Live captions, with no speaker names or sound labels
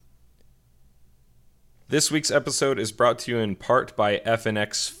This week's episode is brought to you in part by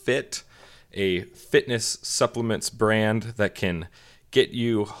FNX Fit, a fitness supplements brand that can get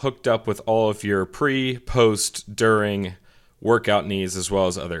you hooked up with all of your pre, post, during workout needs, as well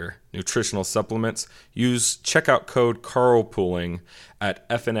as other nutritional supplements. Use checkout code carlpooling at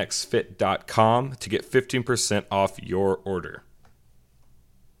fnxfit.com to get 15% off your order.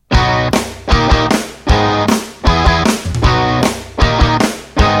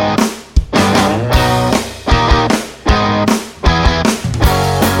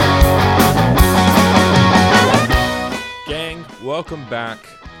 Welcome back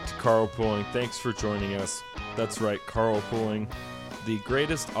to Carlpooling. Thanks for joining us. That's right, Carlpooling, the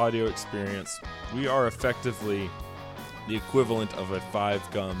greatest audio experience. We are effectively the equivalent of a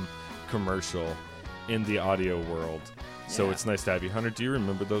 5-gum commercial in the audio world. So it's nice to have you. Hunter, do you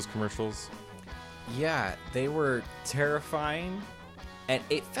remember those commercials? Yeah, they were terrifying. And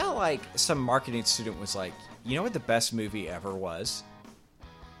it felt like some marketing student was like, you know what the best movie ever was?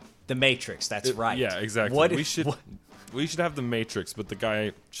 The Matrix, that's right. Yeah, exactly. We should have The Matrix, but the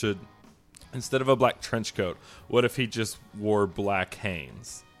guy should, instead of a black trench coat, what if he just wore black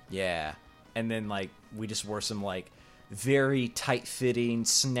Hanes? Yeah. And then, we just wore some, very tight-fitting,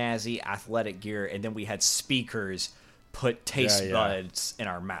 snazzy athletic gear, and then we had speakers put taste buds in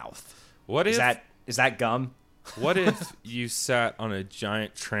our mouth. Is that gum? What if you sat on a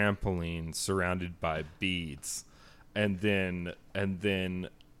giant trampoline surrounded by beads, and then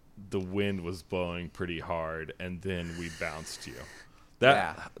the wind was blowing pretty hard, and then we bounced you?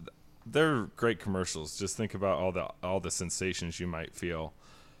 They're great commercials. Just think about all the sensations you might feel,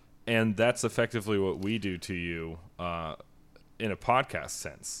 and that's effectively what we do to you in a podcast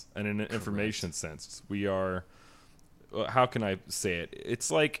sense and in an information sense. We are, how can I say it?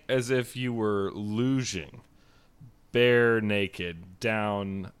 It's like as if you were luging bare naked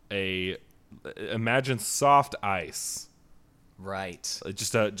down imagine soft ice. Right.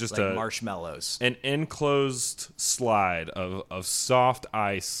 Just marshmallows. An enclosed slide of soft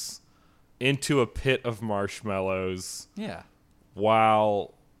ice into a pit of marshmallows. Yeah.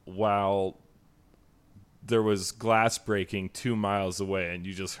 While there was glass breaking 2 miles away and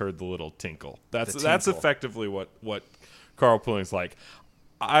you just heard the little tinkle. That's effectively what carlpooling's like.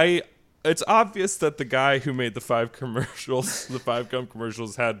 It's obvious that the guy who made the 5-gum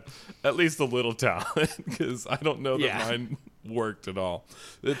commercials had at least a little talent, because I don't know that mine worked at all.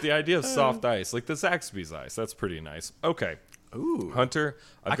 The idea of soft ice, like the Zaxby's ice, that's pretty nice. Okay. Ooh. Hunter,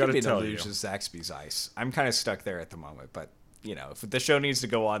 I've got to tell you. Zaxby's ice. I'm kind of stuck there at the moment, but, if the show needs to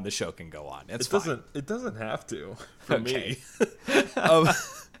go on, the show can go on. It doesn't have to for me.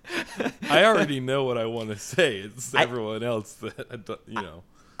 I already know what I want to say. It's everyone else that,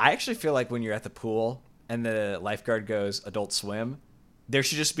 I actually feel like when you're at the pool and the lifeguard goes Adult Swim, there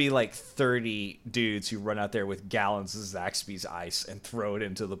should just be 30 dudes who run out there with gallons of Zaxby's ice and throw it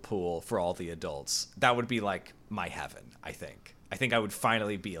into the pool for all the adults. That would be my heaven, I think. I think I would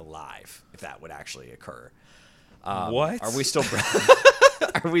finally be alive if that would actually occur. What? Are we still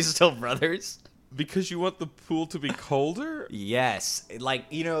Are we still brothers? Because you want the pool to be colder? Yes.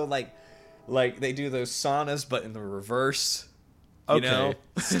 Like they do those saunas, but in the reverse. Okay,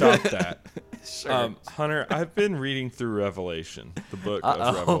 stop that. Sure. Hunter, I've been reading through Revelation, the book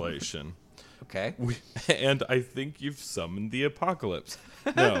of Revelation. Okay. And I think you've summoned the apocalypse.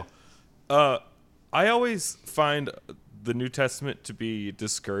 No. I always find the New Testament to be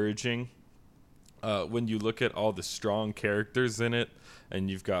discouraging when you look at all the strong characters in it, and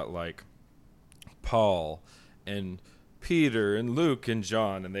you've got Paul and Peter and Luke and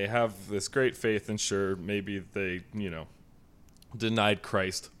John, and they have this great faith, and sure, maybe they, denied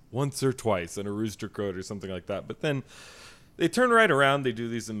Christ once or twice and a rooster crowed or something like that. But then they turn right around. They do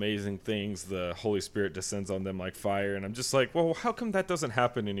these amazing things. The Holy Spirit descends on them like fire. And I'm just like, well, how come that doesn't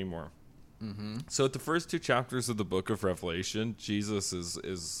happen anymore? Mm-hmm. So at the first 2 chapters of the book of Revelation, Jesus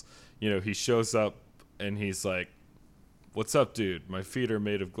is he shows up and he's like, what's up, dude? My feet are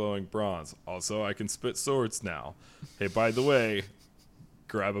made of glowing bronze. Also, I can spit swords now. Hey, by the way,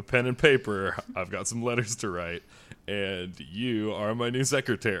 grab a pen and paper. I've got some letters to write. And you are my new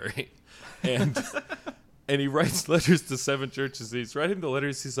secretary. And he writes letters to 7 churches. He's writing the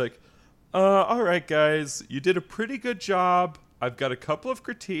letters. He's like, all right, guys, you did a pretty good job. I've got a couple of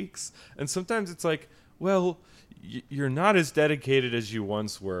critiques. And sometimes it's like, well, you're not as dedicated as you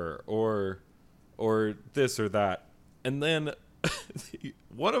once were, or this or that. And then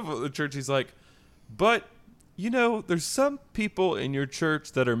one of the church, he's like, but, there's some people in your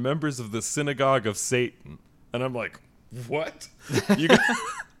church that are members of the synagogue of Satan. And I'm like, what?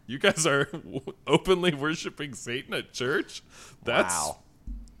 You guys are openly worshiping Satan at church? That's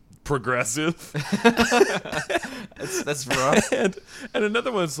progressive. That's rough. and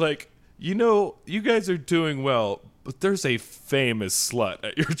another one's like, you guys are doing well, but there's a famous slut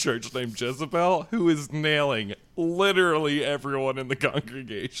at your church named Jezebel who is nailing literally everyone in the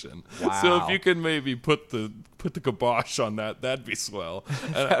congregation. Wow. So if you can maybe put the kibosh on that, that'd be swell.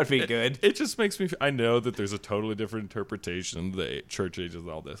 That would be good. It just makes me. I know that there's a totally different interpretation. The church ages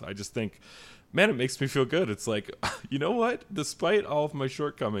all this. I just think, man, it makes me feel good. It's like, you know what? Despite all of my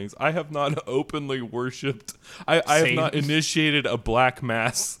shortcomings, I have not openly worshipped. I have not initiated a black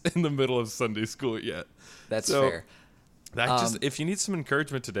mass in the middle of Sunday school yet. That's fair. That just, if you need some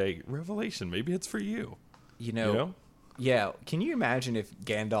encouragement today, Revelation, maybe it's for you. You know? Yeah. Can you imagine if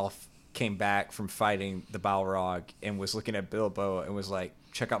Gandalf came back from fighting the Balrog and was looking at Bilbo and was like,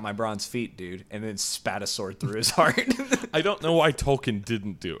 check out my bronze feet, dude, and then spat a sword through his heart? I don't know why Tolkien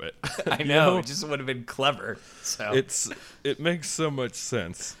didn't do it. I know. It just would have been clever. So it makes so much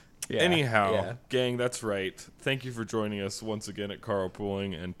sense. Yeah, Anyhow, gang, that's right. Thank you for joining us once again at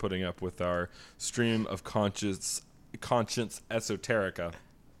Carpooling and putting up with our stream of conscience esoterica.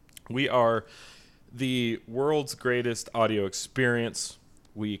 We are the world's greatest audio experience.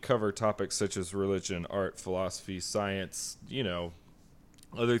 We cover topics such as religion, art, philosophy, science,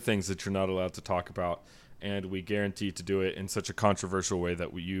 other things that you're not allowed to talk about. And we guarantee to do it in such a controversial way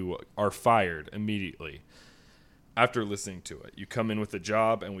that you are fired immediately after listening to it. You come in with a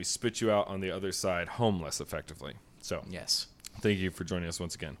job and we spit you out on the other side homeless, effectively. So, yes. Thank you for joining us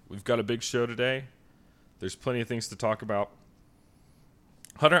once again. We've got a big show today. There's plenty of things to talk about.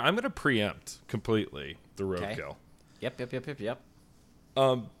 Hunter, I'm going to preempt completely the roadkill. Yep.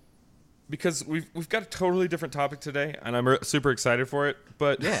 Because we've got a totally different topic today, and I'm super excited for it.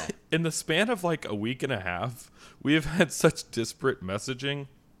 But yeah. In the span of like a week and a half, we have had such disparate messaging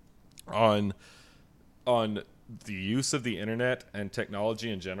on the use of the internet and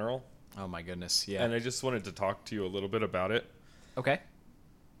technology in general. Oh my goodness, yeah. And I just wanted to talk to you a little bit about it. Okay.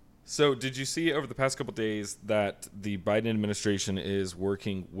 So did you see over the past couple of days that the Biden administration is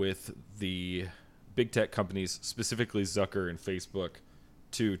working with the big tech companies, specifically Zucker and Facebook,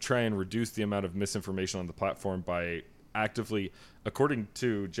 to try and reduce the amount of misinformation on the platform by actively, according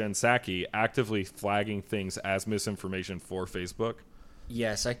to Jen Psaki, actively flagging things as misinformation for Facebook?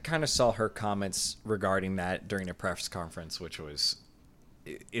 Yes, I kind of saw her comments regarding that during a press conference, which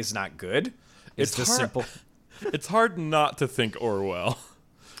is not good. It's just simple. It's hard not to think Orwell.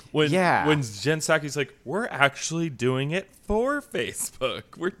 When Jen Psaki's like, we're actually doing it for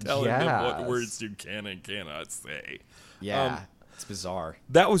Facebook. We're telling them what words you can and cannot say. Yeah, it's bizarre.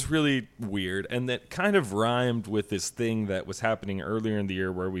 That was really weird, and that kind of rhymed with this thing that was happening earlier in the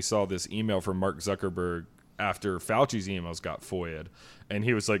year where we saw this email from Mark Zuckerberg after Fauci's emails got FOIA'd, and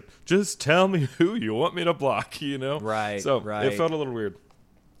he was like, just tell me who you want me to block, Right, So right. it felt a little weird.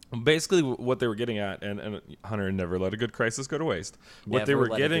 Basically, what they were getting at, and Hunter, never let a good crisis go to waste. What they were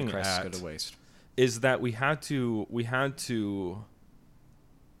getting at is that we had to we had to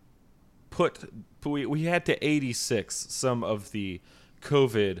 86 some of the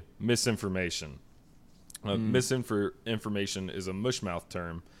COVID misinformation. Misinformation is a mushmouth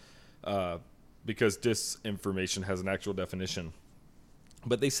term because disinformation has an actual definition.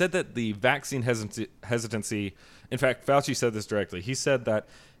 But they said that the vaccine hesitancy, in fact, Fauci said this directly. He said that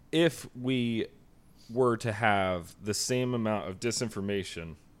if we were to have the same amount of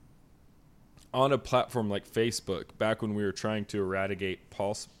disinformation on a platform like Facebook, back when we were trying to eradicate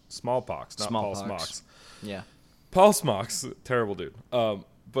smallpox, not Paul Smox. Yeah. Paul Smox, terrible dude.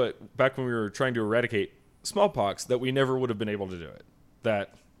 But back when we were trying to eradicate smallpox, that we never would have been able to do it.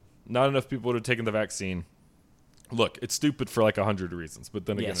 That not enough people would have taken the vaccine. Look, it's stupid for like 100 reasons, but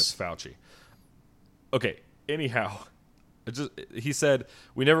then again, it's Fauci. Okay, anyhow, he said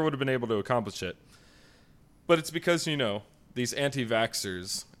we never would have been able to accomplish it. But it's because, these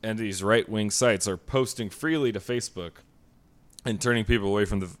anti-vaxxers and these right-wing sites are posting freely to Facebook and turning people away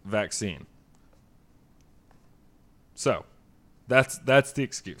from the vaccine. So, that's the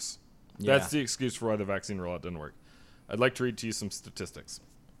excuse. Yeah. That's the excuse for why the vaccine rollout didn't work. I'd like to read to you some statistics.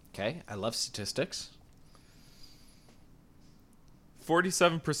 Okay, I love statistics.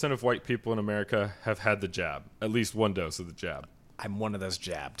 47% of white people in America have had the jab, at least one dose of the jab. I'm one of those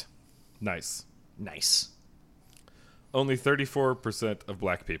jabbed. Nice. Only 34% of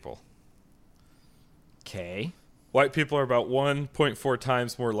black people. Okay. White people are about 1.4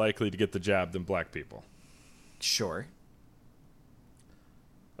 times more likely to get the jab than black people. Sure.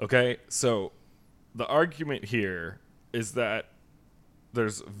 Okay, so the argument here is that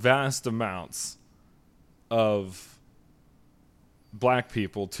there's vast amounts of black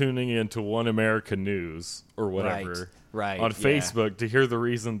people tuning into One America News or whatever Right, on yeah. Facebook to hear the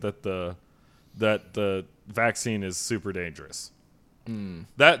reason that the vaccine is super dangerous.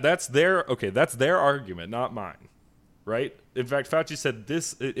 That's their argument, not mine. Right? In fact, Fauci said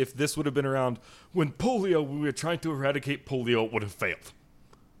if this would have been around when we were trying to eradicate polio, it would have failed.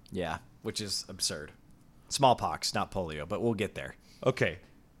 Yeah, which is absurd. Smallpox, not polio, but we'll get there. Okay.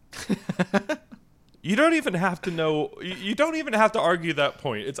 You don't even have to know. You don't even have to argue that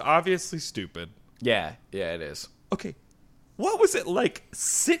point. It's obviously stupid. Yeah, it is. Okay. What was it like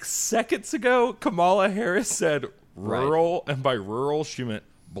 6 seconds ago? Kamala Harris said rural, and by rural she meant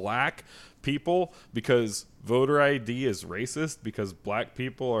black people because voter ID is racist because black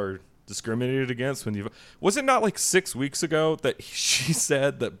people are discriminated against when you. Was it not like 6 weeks ago that she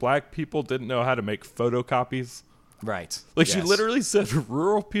said that black people didn't know how to make photocopies? Right. Like she literally said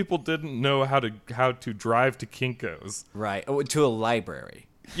rural people didn't know how to drive to Kinko's. Right. Oh, to a library.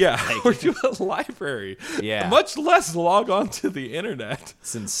 Yeah, or to a library. Yeah. Much less log on to the internet.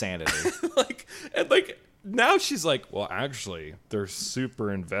 It's insanity. like now she's like, well, actually, they're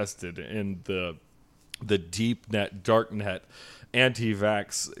super invested in the deep net, dark net,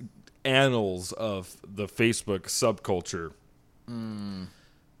 anti-vax annals of the Facebook subculture. And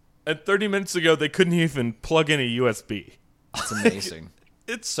 30 minutes ago, they couldn't even plug in a USB. It's amazing.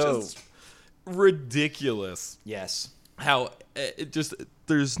 It's just ridiculous. Yes. How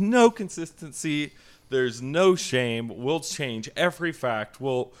there's no consistency, there's no shame. We'll change every fact.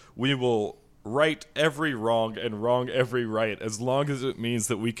 We will right every wrong and wrong every right, as long as it means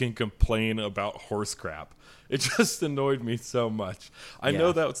that we can complain about horse crap. It just annoyed me so much. I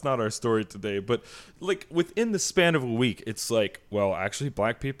know that's not our story today, but like within the span of a week, it's like, well, actually,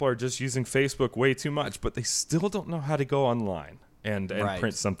 black people are just using Facebook way too much, but they still don't know how to go online and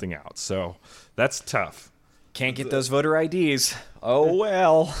print something out. So that's tough. Can't get those voter IDs. Oh,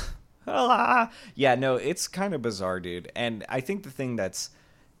 well. Yeah, no, it's kind of bizarre, dude. And I think the thing that's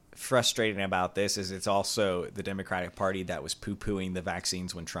frustrating about this is it's also the Democratic Party that was poo-pooing the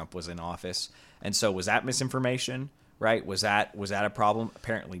vaccines when Trump was in office. And so was that misinformation, right? Was that a problem?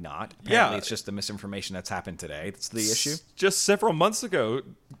 Apparently not. Apparently it's just the misinformation that's happened today. That's the issue. Just several months ago,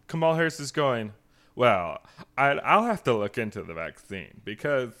 Kamala Harris is going, well, I'll have to look into the vaccine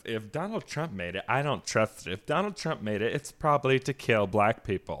because if Donald Trump made it, I don't trust it. If Donald Trump made it, it's probably to kill black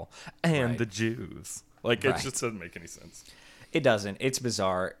people and the Jews. Like, it just doesn't make any sense. It doesn't. It's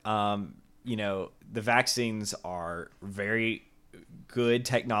bizarre. The vaccines are very good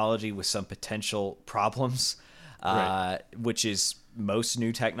technology with some potential problems, which is most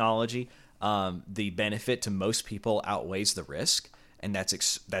new technology. The benefit to most people outweighs the risk. And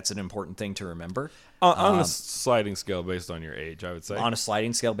that's an important thing to remember. On a sliding scale based on your age, I would say. On a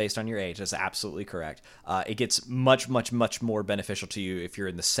sliding scale based on your age, that's absolutely correct. It gets much, much, much more beneficial to you if you're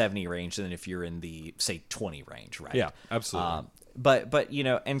in the 70 range than if you're in the, say, 20 range, right? Yeah, absolutely. But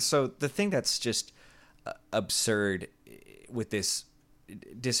and so the thing that's just absurd with this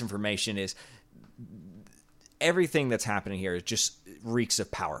disinformation is everything that's happening here is just reeks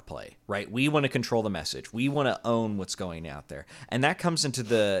of power play, right? We want to control the message. We want to own what's going out there. And that comes into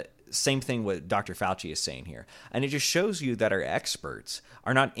the same thing what Dr. Fauci is saying here. And it just shows you that our experts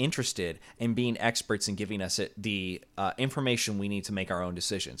are not interested in being experts and giving us the information we need to make our own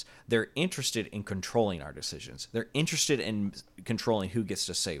decisions. They're interested in controlling our decisions. They're interested in controlling who gets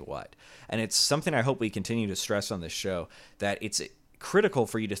to say what. And it's something I hope we continue to stress on this show, that it's critical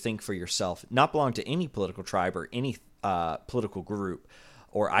for you to think for yourself, not belong to any political tribe or any political group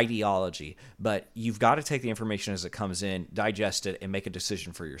or ideology, but you've got to take the information as it comes in, digest it, and make a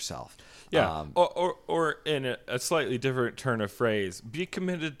decision for yourself. Yeah, or in a slightly different turn of phrase, be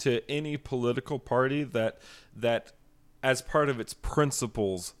committed to any political party that as part of its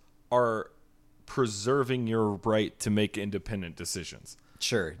principles are preserving your right to make independent decisions.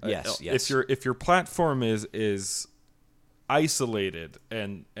 Sure. Yes. If your platform is isolated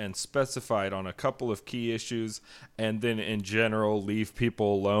and specified on a couple of key issues, and then in general leave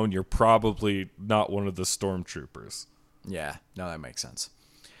people alone, you're probably not one of the stormtroopers. Yeah, no, that makes sense.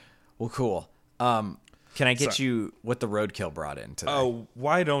 Well, cool. Can I get you what the roadkill brought in today? Oh,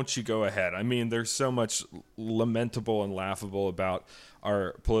 why don't you go ahead? I mean, there's so much lamentable and laughable about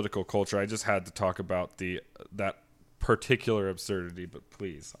our political culture. I just had to talk about that particular absurdity, but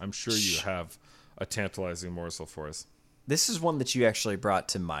please, I'm sure you have a tantalizing morsel for us. This is one that you actually brought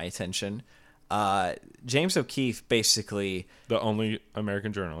to my attention. James O'Keefe, basically the only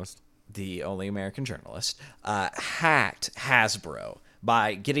American journalist, hacked Hasbro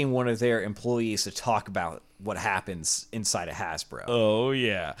by getting one of their employees to talk about what happens inside of Hasbro. Oh,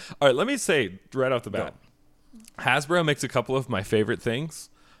 yeah. All right, let me say right off the bat, Hasbro makes a couple of my favorite things,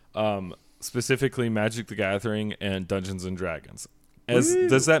 specifically Magic the Gathering and Dungeons and Dragons.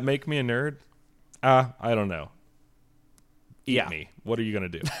 Does that make me a nerd? I don't know. Eat me. What are you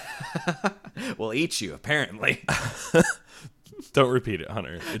going to do? We'll eat you, apparently. Don't repeat it,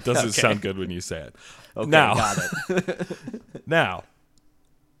 Hunter. It doesn't sound good when you say it. Okay, now, got it. now,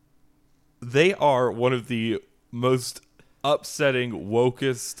 they are one of the most upsetting,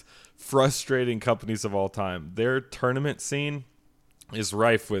 wokest, frustrating companies of all time. Their tournament scene is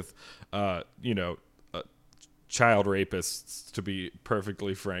rife with, child rapists, to be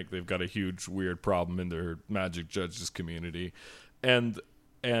perfectly frank. They've got a huge, weird problem in their Magic judges community. And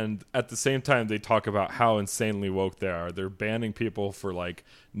at the same time, they talk about how insanely woke they are. They're banning people for, like,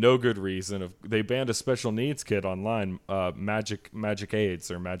 no good reason. They banned a special needs kid online, Magic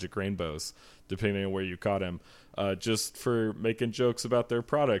AIDS or Magic Rainbows, depending on where you caught him, just for making jokes about their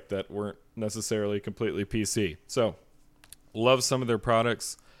product that weren't necessarily completely PC. So, love some of their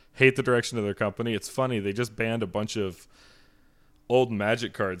products. Hate the direction of their company. It's funny, they just banned a bunch of old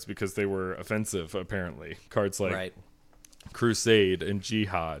Magic cards because they were offensive, apparently. Cards like Crusade and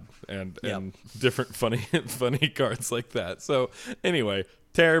Jihad and different funny cards like that. So anyway,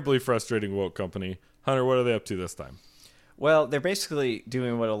 terribly frustrating woke company. Hunter, what are they up to this time? Well, they're basically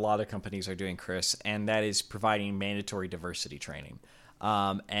doing what a lot of companies are doing, Chris, and that is providing mandatory diversity training.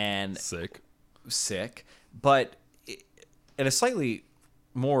 And sick, but at a slightly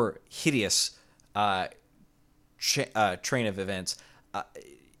more hideous train of events.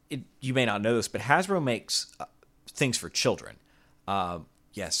 You may not know this, but Hasbro makes things for children.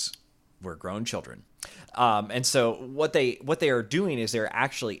 Yes, we're grown children. And so what they are doing is they're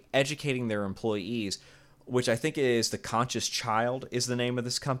actually educating their employees, which I think is the Conscious Child is the name of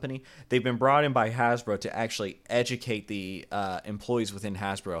this company. They've been brought in by Hasbro to actually educate the employees within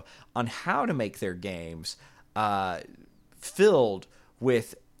Hasbro on how to make their games filled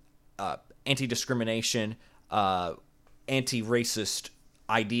with anti-discrimination, anti-racist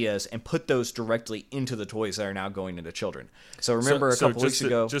ideas, and put those directly into the toys that are now going into children. So remember a couple weeks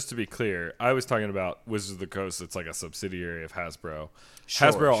ago... Just to be clear, I was talking about Wizards of the Coast. It's like a subsidiary of Hasbro.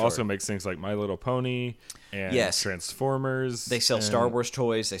 Hasbro also makes things like My Little Pony and Transformers. They sell Star Wars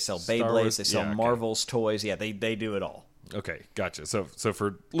toys. They sell Beyblades. They sell Marvel's toys. Yeah, they do it all. Okay, gotcha. So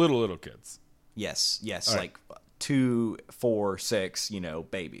for little kids. Yes, like 2, 4, 6,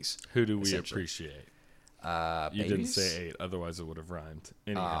 babies. Who do we appreciate? You Babies? didn't say 8, otherwise it would have rhymed.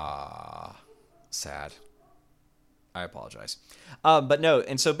 Anyhow. Sad. I apologize. But no,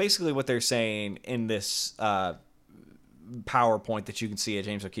 and so basically what they're saying in this PowerPoint that you can see at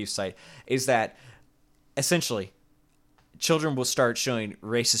James O'Keefe's site is that essentially children will start showing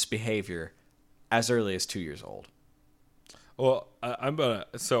racist behavior as early as 2 years old. Well, I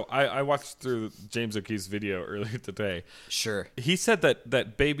watched through James O'Keefe's video earlier today. Sure. He said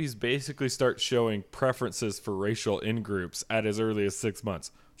that babies basically start showing preferences for racial in-groups at as early as 6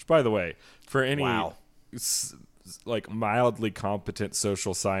 months. Which, by the way, for any like mildly competent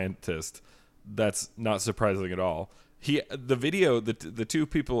social scientist, that's not surprising at all. The two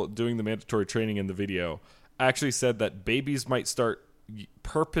people doing the mandatory training in the video actually said that babies might start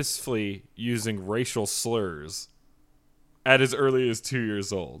purposefully using racial slurs at as early as 2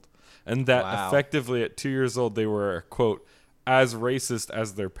 years old. And that effectively at 2 years old, they were, quote, as racist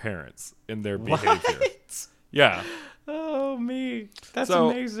as their parents in their behavior. What? Yeah. Oh, me. That's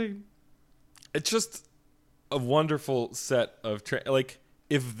amazing. It's just a wonderful set of...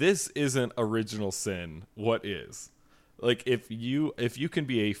 if this isn't original sin, what is? Like, if you can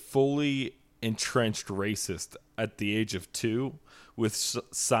be a fully entrenched racist at the age of 2... with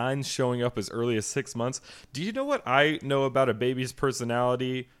signs showing up as early as 6 months. Do you know what I know about a baby's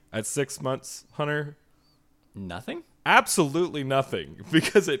personality at 6 months, Hunter? Nothing? Absolutely nothing,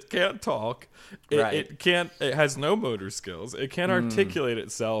 because it can't talk. It has no motor skills. It can't articulate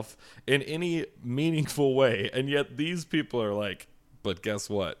itself in any meaningful way. And yet these people are like, but guess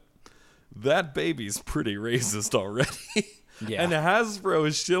what? That baby's pretty racist already. Yeah. And Hasbro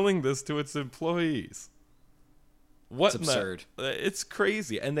is shilling this to its employees. It's absurd. It's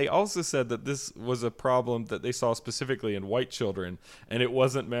crazy. And they also said that this was a problem that they saw specifically in white children, and it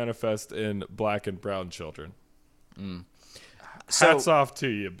wasn't manifest in black and brown children. Hats off to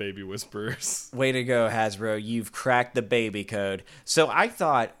you, baby whisperers. Way to go, Hasbro. You've cracked the baby code. So I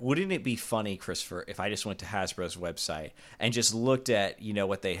thought, wouldn't it be funny, Christopher, if I just went to Hasbro's website and just looked at,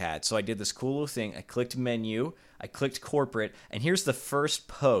 what they had. So I did this cool little thing. I clicked menu. I clicked corporate. And here's the first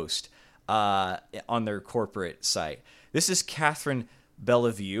post on their corporate site. This is Catherine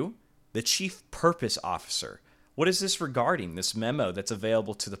Bellevue, the Chief Purpose Officer. What is this regarding? This memo that's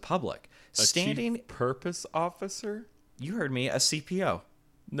available to the public. A chief purpose officer? You heard me, a CPO.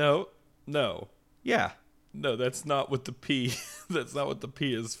 No. Yeah. No, that's not what the P. That's not what the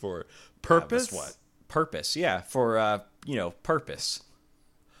P is for. Purpose. That's what? Purpose. Yeah, for purpose.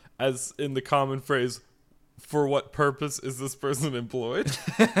 As in the common phrase, for what purpose is this person employed?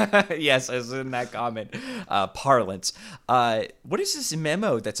 Yes, as in that common parlance. What is this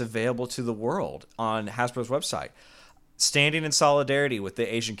memo that's available to the world on Hasbro's website? Standing in solidarity with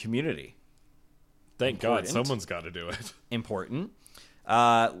the Asian community. Thank God, someone's got to do it. Important.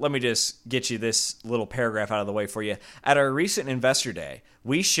 Let me just get you this little paragraph out of the way for you. At our recent Investor Day,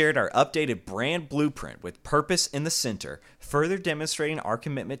 we shared our updated brand blueprint with purpose in the center, further demonstrating our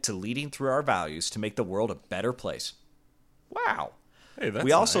commitment to leading through our values to make the world a better place. Wow. Hey, that's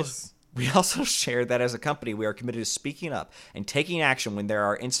nice. We also share that as a company, we are committed to speaking up and taking action when there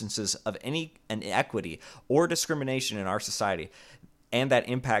are instances of any inequity or discrimination in our society and that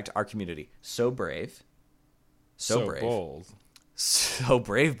impact our community. So brave. So brave. Bold. So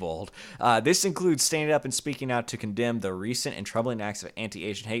brave, bold. This includes standing up and speaking out to condemn the recent and troubling acts of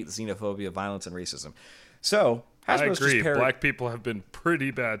anti-Asian hate, xenophobia, violence, and racism. So, Hasbro's I agree. Black people have been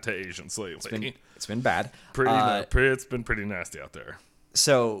pretty bad to Asians lately. It's been bad. It's been pretty nasty out there.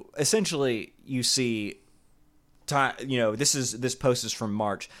 So, essentially, you see, this post is from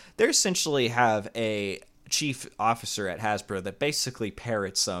March. They essentially have a chief officer at Hasbro that basically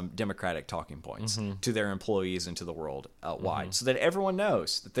parrots some Democratic talking points to their employees and to the world wide, so that everyone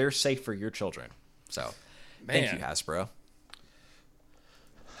knows that they're safe for your children. So, thank you, Hasbro.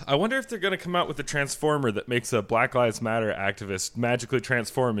 I wonder if they're going to come out with a transformer that makes a Black Lives Matter activist magically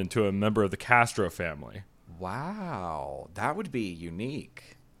transform into a member of the Castro family. Wow, that would be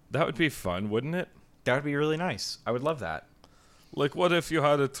unique. That would be fun, wouldn't it? That would be really nice. I would love that. Like, what if you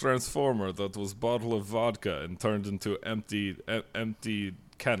had a transformer that was bottle of vodka and turned into empty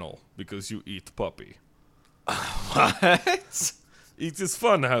kennel because you eat puppy? What? It is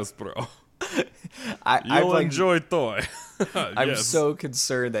fun, Hasbro. You'll enjoy toy. I'm so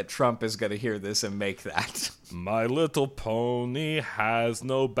concerned that Trump is going to hear this and make that. My Little Pony has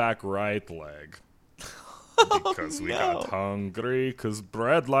no back right leg. Because we got hungry, because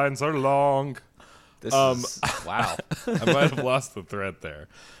bread lines are long. This is, wow. I might have lost the thread there.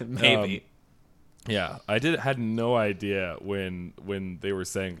 Maybe. Yeah, I had no idea when they were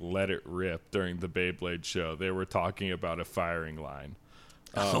saying "Let it rip" during the Beyblade show. They were talking about a firing line.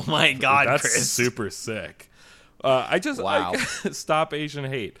 Oh my God, that's Chris! Super sick. Wow. Stop Asian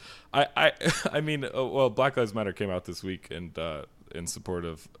hate. I mean, well, Black Lives Matter came out this week and in support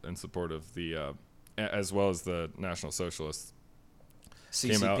of the as well as the National Socialists.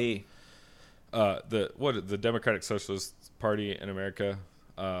 CCP. The Democratic Socialist Party in America.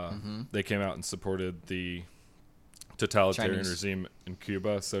 They came out and supported the totalitarian regime in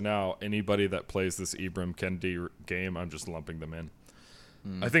Cuba. So now anybody that plays this Ibram Kendi game, I'm just lumping them in.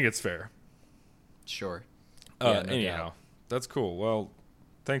 I think it's fair. Sure. Anyhow, that's cool. Well,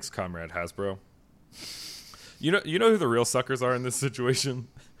 thanks, Comrade Hasbro. You know who the real suckers are in this situation?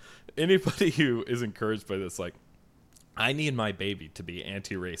 Anybody who is encouraged by this, like, I need my baby to be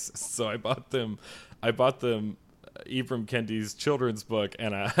anti-racist, so I bought them Ibram Kendi's children's book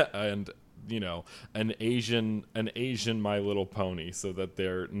and an Asian My Little Pony, so that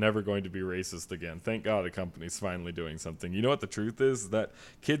they're never going to be racist again. Thank God a company's finally doing something. You know what the truth is? That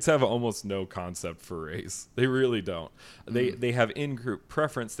kids have almost no concept for race. They really don't. They have in-group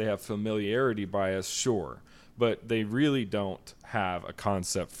preference. They have familiarity bias, sure, but they really don't have a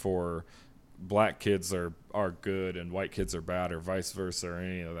concept for black kids are good and white kids are bad, or vice versa, or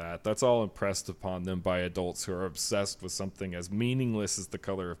any of that. That's all impressed upon them by adults who are obsessed with something as meaningless as the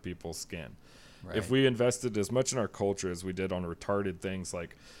color of people's skin. Right. If we invested as much in our culture as we did on retarded things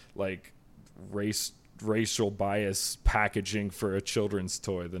like racial bias packaging for a children's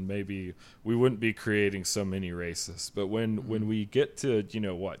toy, then maybe we wouldn't be creating so many racists. But when we get to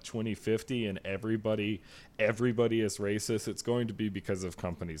 2050 and everybody is racist, it's going to be because of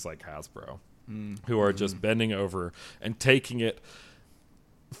companies like Hasbro. Who are just bending over and taking it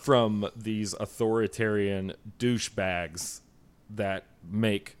from these authoritarian douchebags that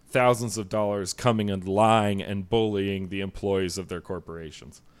make thousands of dollars coming and lying and bullying the employees of their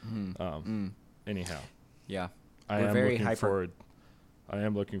corporations. Anyhow, yeah, I am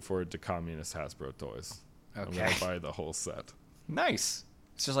looking forward to communist Hasbro toys. Okay. I'm gonna buy the whole set. Nice.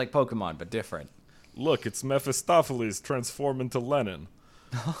 It's just like Pokemon, but different. Look, it's Mephistopheles transform into Lenin.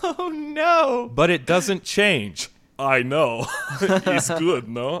 Oh no! But it doesn't change. I know. It's good,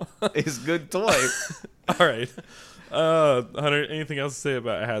 no? It's good toy. All right. Hunter, anything else to say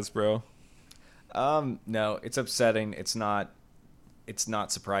about Hasbro? No, it's upsetting. It's not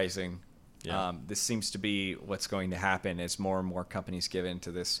surprising. Yeah. This seems to be what's going to happen as more and more companies give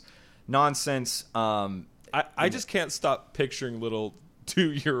into this nonsense. I just can't stop picturing little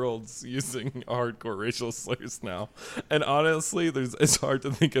 2-year-olds using hardcore racial slurs now. And honestly, it's hard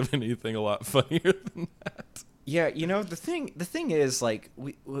to think of anything a lot funnier than that. Yeah, the thing is, like,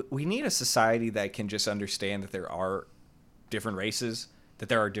 we need a society that can just understand that there are different races, that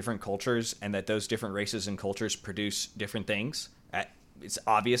there are different cultures, and that those different races and cultures produce different things. It's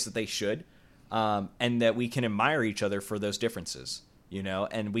obvious that they should, and that we can admire each other for those differences,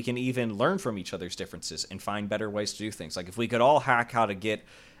 and we can even learn from each other's differences and find better ways to do things. Like, if we could all hack how to get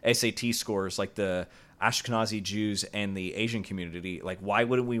SAT scores like the Ashkenazi Jews and the Asian community, like, why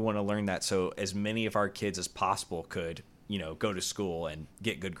wouldn't we want to learn that so as many of our kids as possible could, go to school and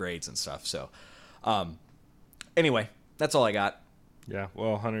get good grades and stuff? So, anyway, that's all I got. Yeah,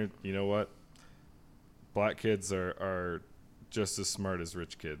 well, Hunter, you know what? Black kids are just as smart as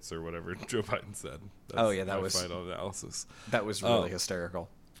rich kids, or whatever Joe Biden said. That's that was final analysis. That was really hysterical.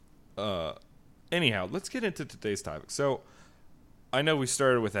 Anyhow, let's get into today's topic. So, I know we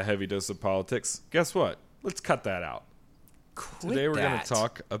started with a heavy dose of politics. Guess what? Let's cut that out. Today we're going to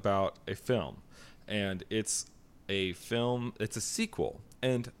talk about a film, and it's a sequel.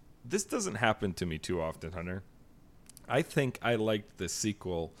 And this doesn't happen to me too often, Hunter. I think I liked the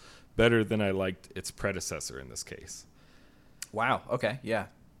sequel better than I liked its predecessor in this case. Wow. Okay. Yeah.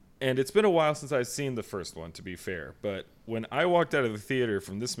 And it's been a while since I've seen the first one, to be fair. But when I walked out of the theater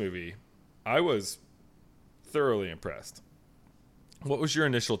from this movie, I was thoroughly impressed. What was your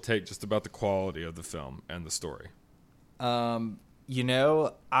initial take just about the quality of the film and the story? I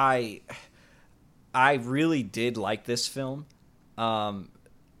really did like this film. I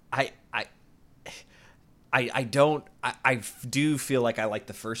do feel like I like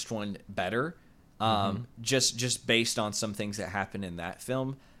the first one better. Just based on some things that happen in that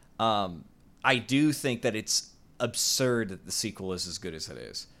film. I do think that it's absurd that the sequel is as good as it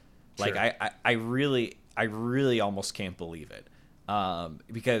is. Like, Sure. I really almost can't believe it.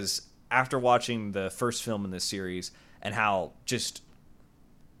 Because after watching the first film in this series and how just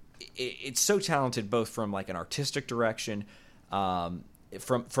it's so talented, both from like an artistic direction, from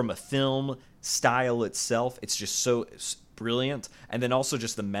a film style itself, it's just so brilliant, and then also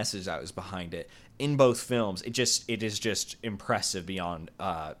just the message that was behind it in both films. It is just impressive beyond.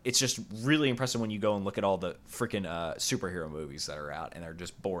 It's just really impressive when you go and look at all the freaking superhero movies that are out, and they're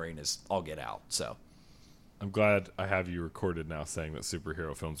just boring as all get out. So. I'm glad I have you recorded now saying that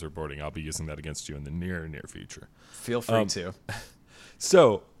superhero films are boring. I'll be using that against you in the near future. Feel free to.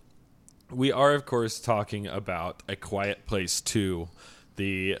 So, we are, of course, talking about A Quiet Place 2,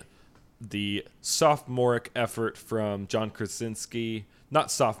 the sophomoric effort from John Krasinski.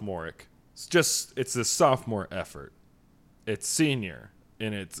 Not sophomoric. It's a sophomore effort. It's senior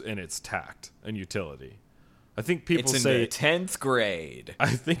in its tact and utility. I think people it's say in the 10th grade. I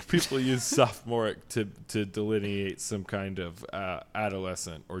think people use sophomoric to delineate some kind of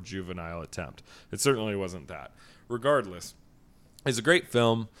adolescent or juvenile attempt. It certainly wasn't that. Regardless, it's a great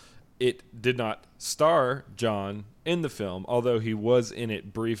film. It did not star John in the film, although he was in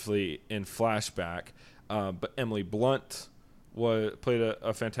it briefly in flashback. But Emily Blunt played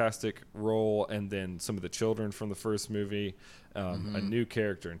a fantastic role, and then some of the children from the first movie, a new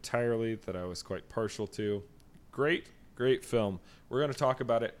character entirely that I was quite partial to. Great film. We're going to talk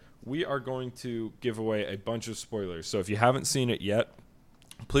about it. We are going to give away a bunch of spoilers. So if you haven't seen it yet,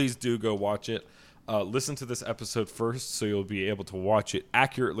 please do go watch it. Listen to this episode first so you'll be able to watch it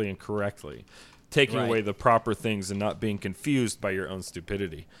accurately and correctly, taking away the proper things and not being confused by your own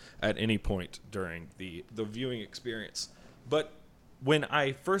stupidity at any point during the viewing experience. But when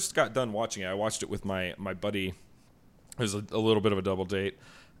I first got done watching it, I watched it with my buddy. It was a little bit of a double date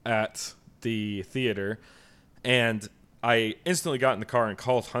at the theater. And I instantly got in the car and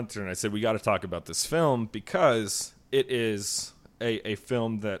called Hunter, and I said, we got to talk about this film because it is a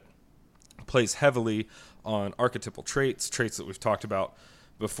film that plays heavily on archetypal traits that we've talked about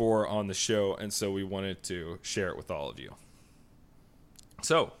before on the show, and so we wanted to share it with all of you.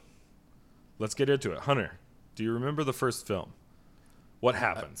 So, let's get into it. Hunter, do you remember the first film? What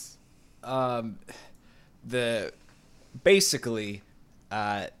happens? Basically,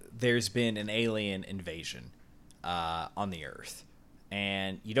 there's been an alien invasion on the Earth,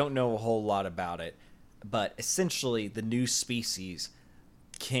 and you don't know a whole lot about it, but essentially the new species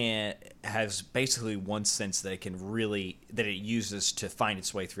has basically one sense that it uses to find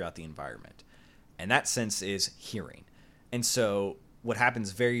its way throughout the environment, and that sense is hearing. And so what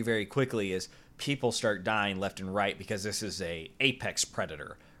happens very, very quickly is people start dying left and right because this is a apex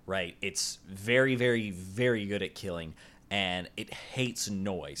predator, right? It's very, very, very good at killing, and it hates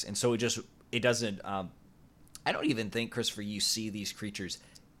noise, and so it doesn't. I don't even think, Christopher, you see these creatures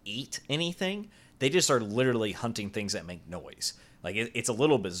eat anything. They just are literally hunting things that make noise. Like it's a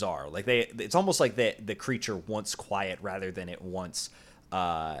little bizarre. Like it's almost like the creature wants quiet rather than it wants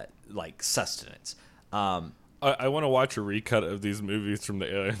like sustenance. I want to watch a recut of these movies from the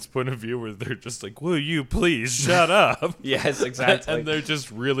aliens' point of view, where they're just like, "Will you please shut up?" Yes, exactly. And they're just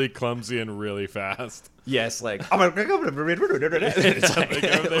really clumsy and really fast. Yes, like It's like over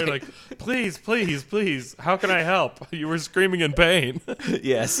there, like, "Please, please, please! How can I help? You were screaming in pain."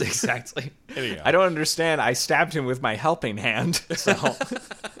 yes, exactly. Anyhow. I don't understand. I stabbed him with my helping hand. So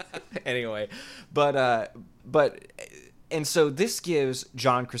anyway, but and so this gives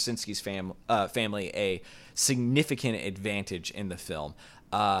John Krasinski's family a significant advantage in the film.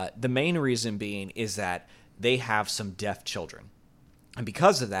 The main reason being is that they have some deaf children, and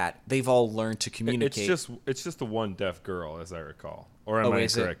because of that, they've all learned to communicate. It's just the one deaf girl, as I recall, or am I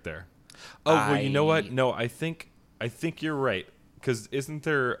is it? incorrect there? Oh, well, you know what? No, I think you're right. Because isn't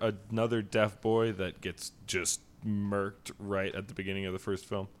there another deaf boy that gets just murked right at the beginning of the first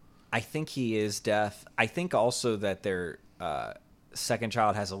film? I think he is deaf. I think also that their second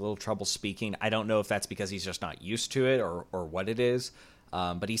child has a little trouble speaking. I don't know if that's because he's just not used to it or what it is.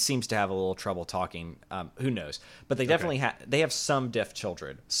 But he seems to have a little trouble talking. Who knows? But they definitely they have some deaf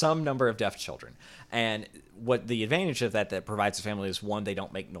children, some number of deaf children. And what the advantage of that provides the family is, one, they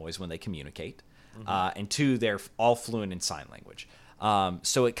don't make noise when they communicate. And two, they're all fluent in sign language.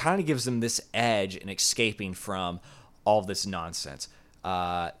 So it kind of gives them this edge in escaping from all of this nonsense.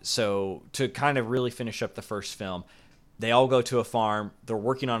 So to kind of really finish up the first film, they all go to a farm. They're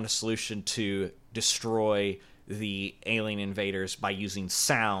working on a solution to destroy the alien invaders by using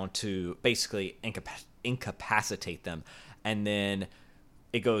sound to basically incapacitate them. And then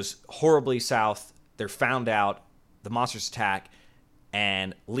it goes horribly south. They're found out. The monsters attack.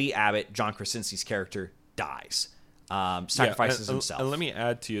 And Lee Abbott, John Krasinski's character, dies. Sacrifices himself. And let me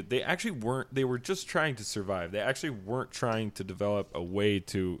add to you, they were just trying to survive. They actually weren't trying to develop a way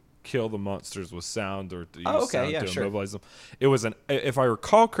to kill the monsters with sound or to use sound to immobilize them. It was if I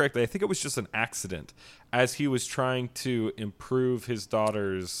recall correctly, I think it was just an accident as he was trying to improve his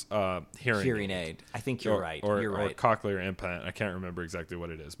daughter's hearing aid. I think you're right. Or right. cochlear implant. I can't remember exactly what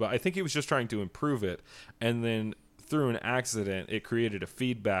it is, but I think he was just trying to improve it, and then through an accident, it created a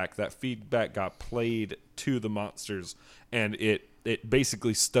feedback. That feedback got played to the monsters, and it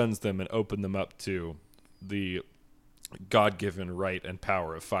basically stuns them and opened them up to the God-given right and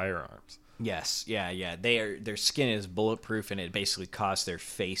power of firearms. Yes, yeah. Their skin is bulletproof, and it basically caused their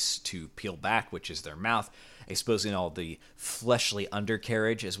face to peel back, which is their mouth, exposing all the fleshly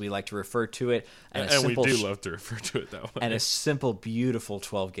undercarriage, as we like to refer to it. And we do love to refer to it that way. And a simple, beautiful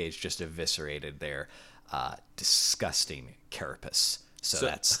 12-gauge just eviscerated their disgusting carapace. So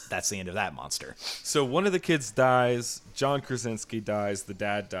that's the end of that monster. So one of the kids dies. John Krasinski dies. The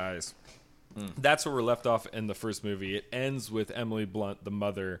dad dies. That's where we're left off in the first movie. It ends with Emily Blunt, the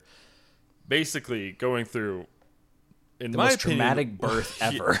mother, basically going through, in my opinion, traumatic birth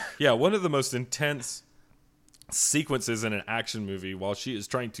ever. Yeah, one of the most intense sequences in an action movie, while she is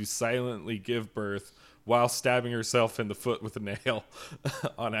trying to silently give birth while stabbing herself in the foot with a nail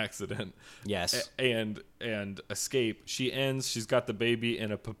on accident. Yes. And escape. She's got the baby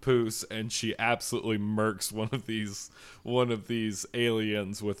in a papoose, and she absolutely murks one of these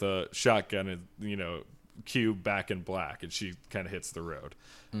aliens with a shotgun, and cue Back in Black, and she kind of hits the road.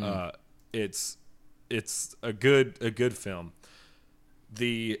 It's a good film.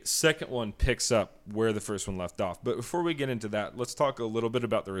 The second one picks up where the first one left off. But before we get into that, let's talk a little bit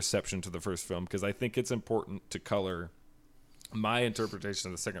about the reception to the first film, because I think it's important to color my interpretation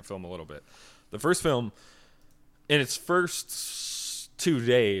of the second film a little bit. The first film, in its first 2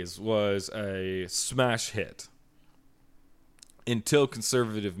 days, was a smash hit until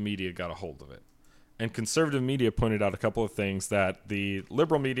conservative media got a hold of it. And conservative media pointed out a couple of things that the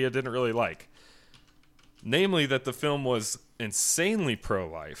liberal media didn't really like. Namely, that the film was insanely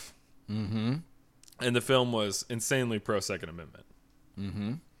pro-life, and the film was insanely pro-Second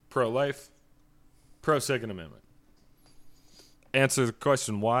Amendment. Pro-life, pro-Second Amendment. Answer the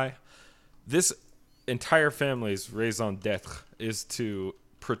question why. This entire family's raison d'etre is to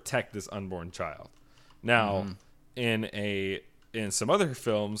protect this unborn child. Now, in some other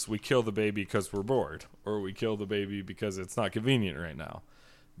films, we kill the baby because we're bored, or we kill the baby because it's not convenient right now.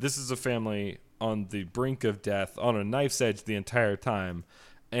 This is a family on the brink of death, on a knife's edge the entire time,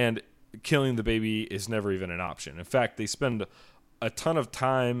 and killing the baby is never even an option. In fact, they spend a ton of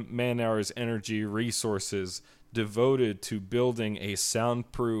time, man hours, energy, resources devoted to building a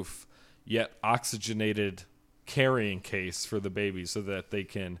soundproof yet oxygenated carrying case for the baby so that they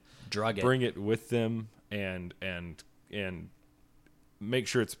can bring it with them and make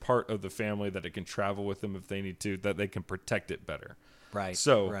sure it's part of the family, that it can travel with them if they need to, that they can protect it better. Right.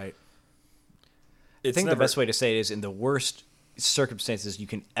 So right. I think the best way to say it is, in the worst circumstances you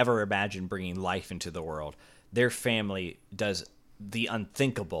can ever imagine bringing life into the world, their family does the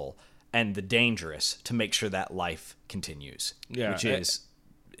unthinkable and the dangerous to make sure that life continues, which is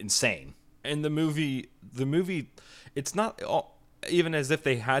insane. And the movie, it's not even as if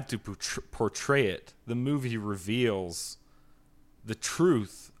they had to portray it. The movie reveals the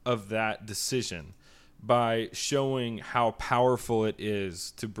truth of that decision by showing how powerful it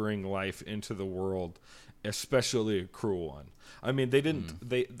is to bring life into the world, especially a cruel one. I mean, they didn't.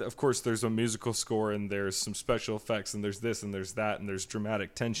 They, of course, there's a musical score and there's some special effects and there's this and there's that and there's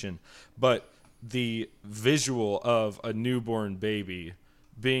dramatic tension, but the visual of a newborn baby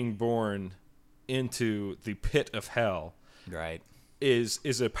being born into the pit of hell, right, is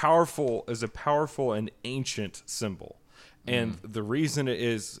a powerful and ancient symbol. And the reason it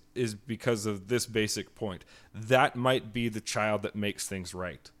is because of this basic point. That might be the child that makes things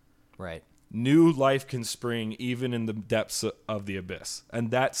right. Right. New life can spring even in the depths of the abyss. And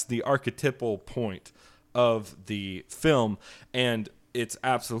that's the archetypal point of the film. And it's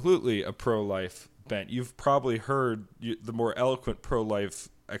absolutely a pro-life bent. You've probably heard the more eloquent pro-life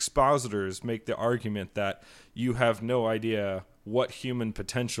expositors make the argument that you have no idea what human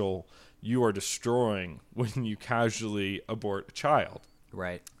potential you are destroying when you casually abort a child.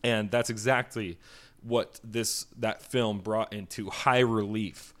 Right. And that's exactly what that film brought into high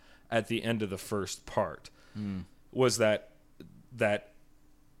relief at the end of the first part, was that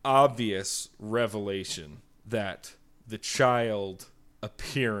obvious revelation that the child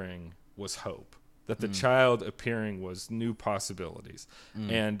appearing was hope, that the child appearing was new possibilities.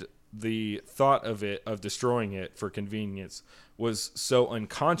 And the thought of destroying it for convenience was so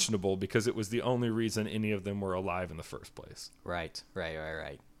unconscionable because it was the only reason any of them were alive in the first place. Right.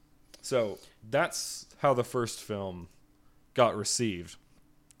 So that's how the first film got received.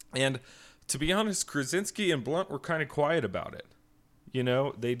 And to be honest, Krasinski and Blunt were kind of quiet about it. You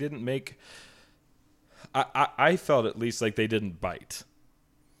know, they didn't make... I felt at least like they didn't bite.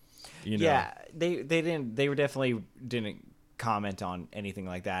 You know? Yeah, they didn't. They definitely didn't comment on anything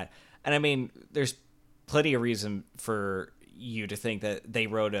like that. And I mean, there's plenty of reason for you to think that they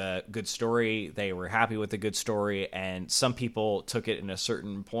wrote a good story, they were happy with a good story, and some people took it in a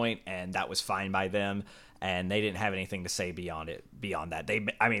certain point and that was fine by them, and they didn't have anything to say beyond that.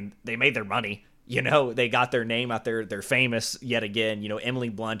 They made their money, you know, they got their name out there, they're famous yet again. You know, Emily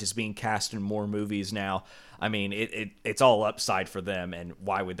Blunt is being cast in more movies now. I mean, it's all upside for them, and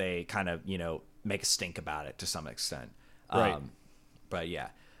why would they kind of, you know, make a stink about it to some extent? Right. But yeah.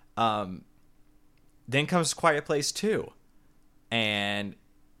 Then comes Quiet Place 2. And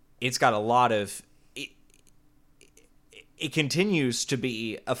it's got a lot of... It continues to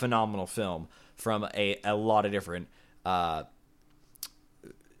be a phenomenal film from a lot of different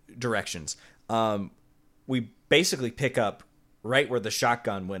directions. We basically pick up right where the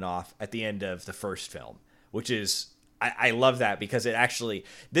shotgun went off at the end of the first film, which is... I love that because it actually...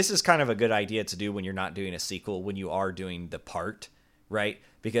 This is kind of a good idea to do when you're not doing a sequel, when you are doing the part, right?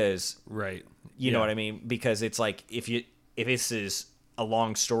 Because... Right. You know what I mean? Because it's like, if this is a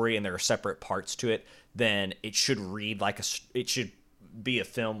long story and there are separate parts to it, then it should read like it should be a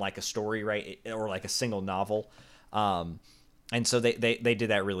film like a story, right? Or like a single novel. And so they did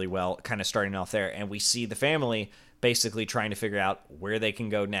that really well, kind of starting off there. And we see the family basically trying to figure out where they can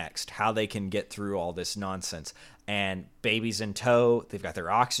go next, how they can get through all this nonsense. And baby's in tow. They've got their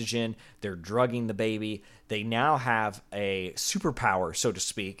oxygen. They're drugging the baby. They now have a superpower, so to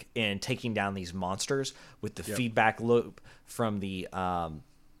speak, in taking down these monsters with the feedback loop from the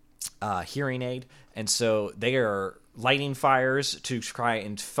hearing aid. And so they are lighting fires to try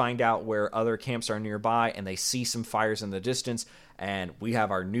and find out where other camps are nearby. And they see some fires in the distance. And we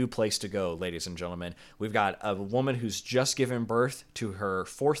have our new place to go, ladies and gentlemen. We've got a woman who's just given birth to her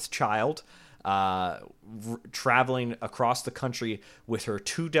fourth child, traveling across the country with her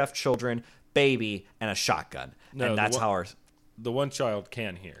 2 deaf children, baby, and a shotgun. No, and that's how the one child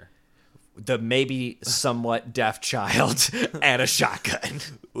can hear. The maybe somewhat deaf child and a shotgun.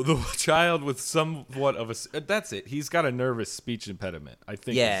 The child with somewhat of a... That's it. He's got a nervous speech impediment, I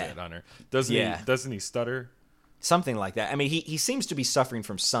think is it, Hunter. Doesn't he stutter? Something like that. I mean, he seems to be suffering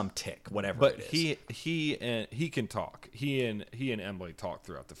from some tick, whatever it is. But he can talk. He and Emily talk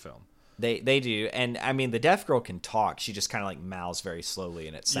throughout the film. They do, and I mean the deaf girl can talk. She just kind of like mouths very slowly,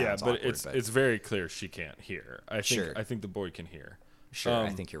 and it sounds but awkward. it's very clear she can't hear. Sure. I think the boy can hear. Sure, I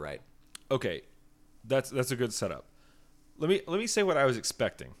think you're right. Okay, that's a good setup. Let me say what I was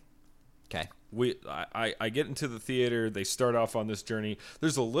expecting. Okay. I get into the theater. They start off on this journey.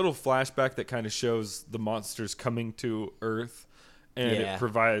 There's a little flashback that kind of shows the monsters coming to Earth, and it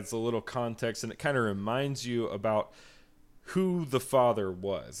provides a little context, and it kind of reminds you about who the father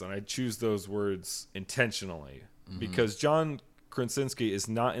was. And I choose those words intentionally because John Krasinski is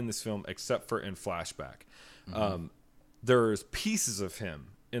not in this film except for in flashback. There's pieces of him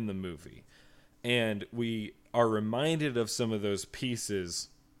in the movie, and we are reminded of some of those pieces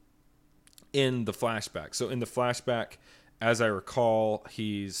in the flashback. So in the flashback, as I recall,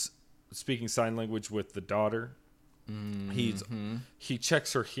 he's speaking sign language with the daughter. He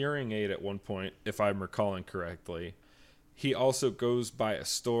checks her hearing aid at one point, if I'm recalling correctly. He also goes by a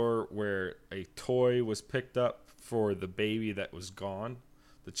store where a toy was picked up for the baby that was gone,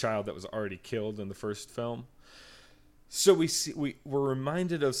 the child that was already killed in the first film. So we're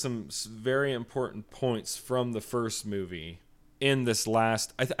reminded of some very important points from the first movie in this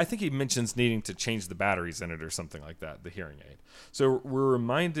last. I think he mentions needing to change the batteries in it or something like that, the hearing aid. So we're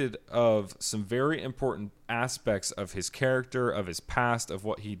reminded of some very important aspects of his character, of his past, of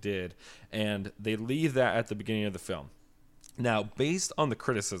what he did, and they leave that at the beginning of the film. Now, based on the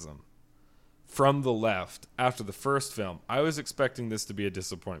criticism from the left after the first film, I was expecting this to be a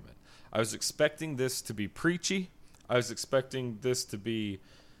disappointment. I was expecting this to be preachy. I was expecting this to be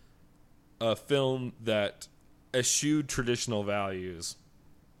a film that eschewed traditional values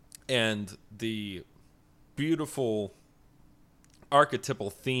and the beautiful archetypal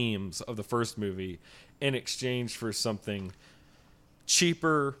themes of the first movie in exchange for something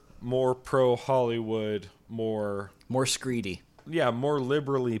cheaper, more pro-Hollywood, more screedy. Yeah, more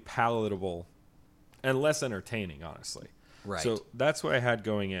liberally palatable and less entertaining, honestly. Right. So that's what I had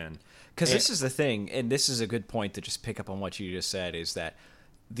going in. Because this is the thing, and this is a good point to just pick up on what you just said, is that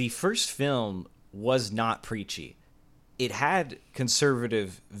the first film was not preachy. It had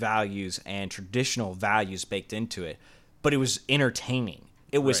conservative values and traditional values baked into it, but it was entertaining.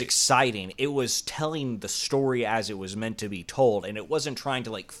 It was exciting. It was telling the story as it was meant to be told, and it wasn't trying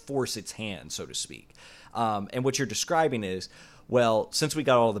to like force its hand, so to speak. And what you're describing is, well, since we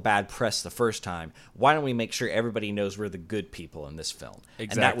got all the bad press the first time, why don't we make sure everybody knows we're the good people in this film? Exactly.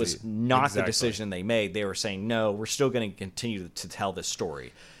 And that was not the decision they made. They were saying, no, we're still going to continue to tell this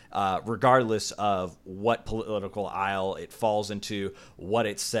story, regardless of what political aisle it falls into, what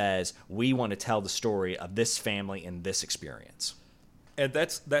it says. We want to tell the story of this family and this experience. And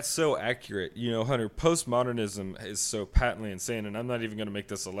that's so accurate. You know, Hunter, postmodernism is so patently insane, and I'm not even going to make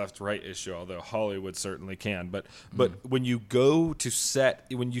this a left-right issue, although Hollywood certainly can. But when you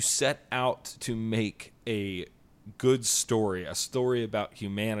set out to make a good story, a story about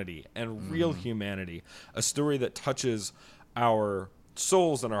humanity and real humanity, a story that touches our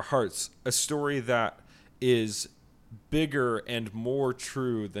souls and our hearts, a story that is bigger and more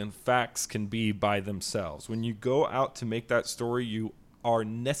true than facts can be by themselves. When you go out to make that story, you are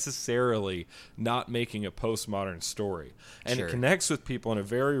necessarily not making a postmodern story. And it connects with people in a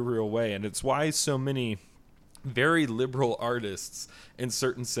very real way. And it's why so many very liberal artists, in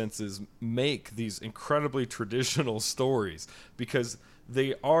certain senses, make these incredibly traditional stories, because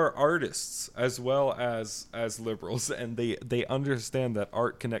they are artists as well as liberals, and they understand that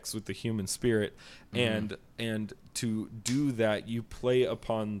art connects with the human spirit, and to do that, you play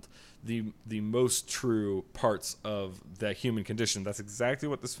upon the most true parts of the human condition. That's exactly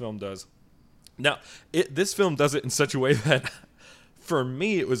what this film does. Now, this film does it in such a way that, for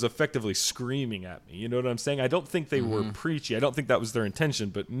me, it was effectively screaming at me. You know what I'm saying? I don't think they were preachy. I don't think that was their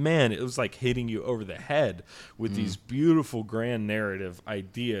intention. But, man, it was like hitting you over the head with these beautiful grand narrative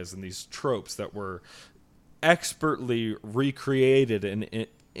ideas and these tropes that were expertly recreated and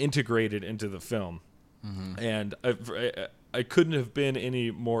integrated into the film. And I couldn't have been any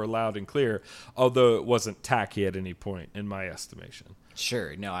more loud and clear, although it wasn't tacky at any point, in my estimation.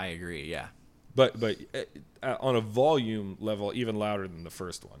 Sure. No, I agree. Yeah. But on a volume level, even louder than the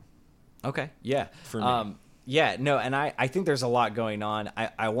first one. Okay. Yeah. For me. Yeah. No, and I think there's a lot going on.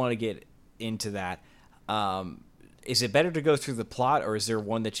 I want to get into that. Is it better to go through the plot, or is there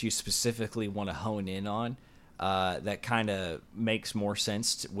one that you specifically want to hone in on that kind of makes more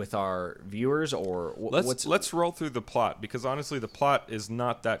sense with our viewers? Or let's roll through the plot, because honestly, the plot is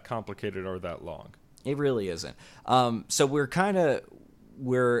not that complicated or that long. It really isn't. So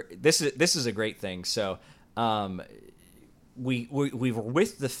this is a great thing. So we were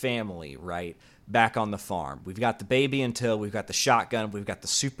with the family, right, back on the farm. We've got the baby in tow, we've got the shotgun, we've got the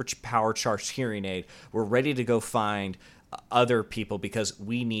super power charged hearing aid. We're ready to go find other people because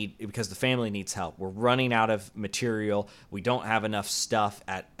the family needs help. We're running out of material. We don't have enough stuff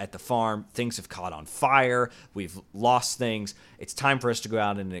at the farm. Things have caught on fire. We've lost things. It's time for us to go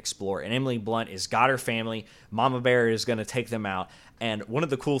out and explore. And Emily Blunt has got her family. Mama Bear is going to take them out. And one of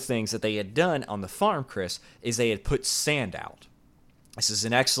the cool things that they had done on the farm, Chris, is they had put sand out. This is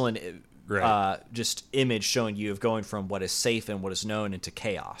an excellent just image showing you of going from what is safe and what is known into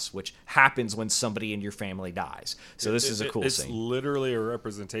chaos, which happens when somebody in your family dies. So this is a cool scene. It's literally a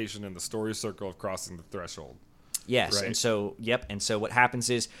representation in the story circle of crossing the threshold. Yes, right? And so what happens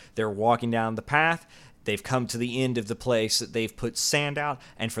is they're walking down the path. They've come to the end of the place that they've put sand out,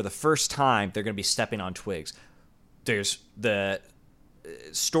 and for the first time, they're going to be stepping on twigs. There's the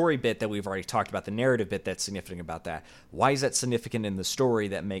story bit that we've already talked about, the narrative bit that's significant about that. Why is that significant in the story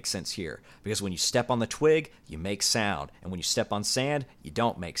that makes sense here? Because when you step on the twig, you make sound. And when you step on sand, you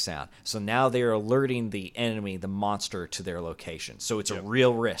don't make sound. So now they're alerting the enemy, the monster, to their location. So it's a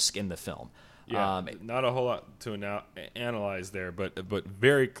real risk in the film. Yeah, not a whole lot to analyze there, but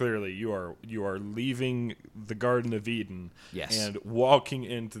very clearly you are leaving the Garden of Eden and walking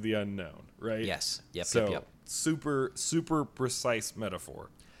into the unknown, right? Yes. Yep. Super precise metaphor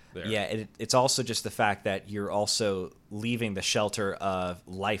there. Yeah, it's also just the fact that you're also leaving the shelter of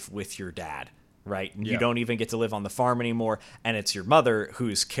life with your dad, right? And you don't even get to live on the farm anymore, and it's your mother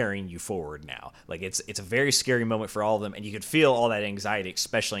who's carrying you forward now. Like it's a very scary moment for all of them, and you could feel all that anxiety,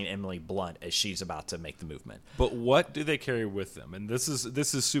 especially in Emily Blunt as she's about to make the movement. But what do they carry with them? And this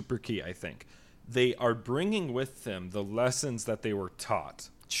is super key, I think. They are bringing with them the lessons that they were taught.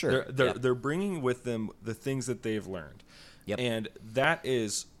 Sure. They're bringing with them the things that they've learned. Yep. And that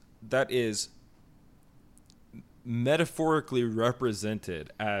is metaphorically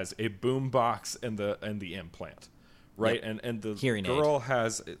represented as a boombox and the implant, right? Yep. And the hearing girl aid.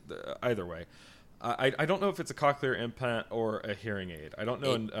 has either way. I don't know if it's a cochlear implant or a hearing aid. I don't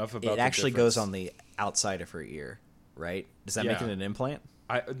know enough about. It actually goes on the outside of her ear, right? Does that make it an implant?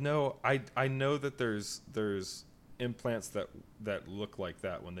 I know that there's implants that look like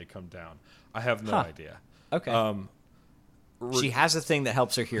that when they come down. I have no idea. Okay. She has a thing that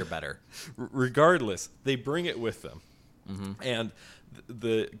helps her hear better. Regardless, they bring it with them. Mm-hmm. And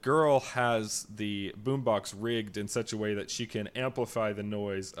the girl has the boombox rigged in such a way that she can amplify the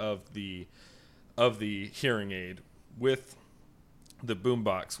noise of the hearing aid with the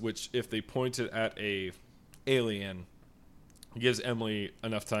boombox, which if they point it at a alien, gives Emily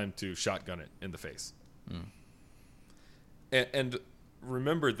enough time to shotgun it in the face. And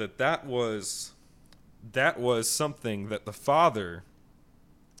remember that was something that the father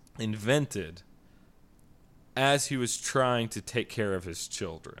invented as he was trying to take care of his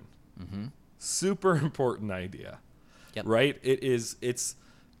children. Mm-hmm. Super important idea. Yep. Right? It's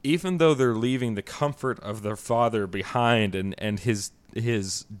even though they're leaving the comfort of their father behind and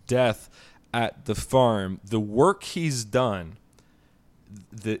his death at the farm, the work he's done,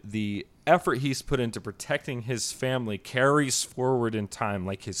 the effort he's put into protecting his family carries forward in time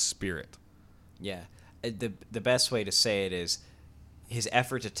like his spirit. Yeah. The best way to say it is his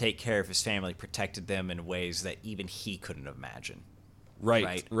effort to take care of his family protected them in ways that even he couldn't imagine.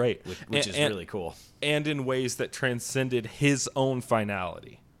 Right. Which is really cool. And in ways that transcended his own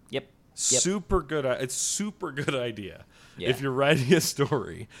finality. Yep. Super good. It's super good idea. Yeah. If you're writing a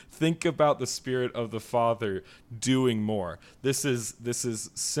story, think about the spirit of the father doing more. This is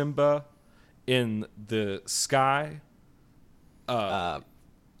Simba in the sky.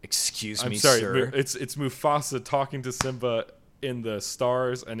 Excuse I'm me, sorry. sir. It's Mufasa talking to Simba in the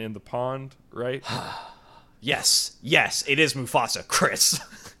stars and in the pond, right? Yes, it is Mufasa, Chris.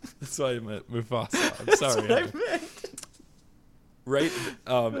 That's why I meant Mufasa. I'm sorry. That's what I meant. Right?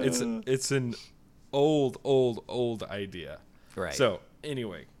 It's an old idea. Right. So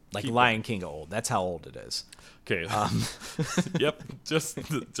anyway, like Lion King old. That's how old it is. Okay. Yep. Just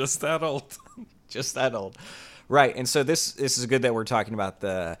that old. Just that old. Right. And so this is good that we're talking about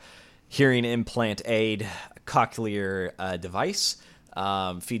the hearing implant aid cochlear device,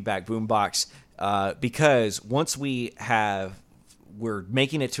 feedback boombox, because once we're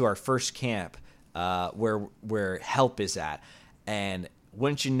making it to our first camp, where help is at, and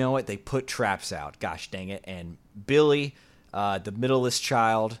wouldn't you know it, they put traps out. Gosh dang it! And Billy, the middleless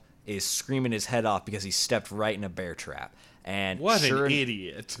child, is screaming his head off because he stepped right in a bear trap. And what an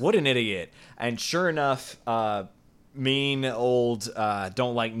idiot! What an idiot! And sure enough, mean old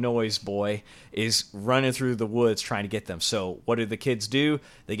don't like noise boy is running through the woods trying to get them. So what do the kids do?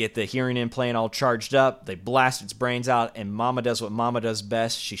 They get the hearing implant all charged up. They blast its brains out, and Mama does what Mama does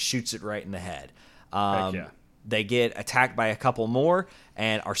best. She shoots it right in the head. Heck yeah. They get attacked by a couple more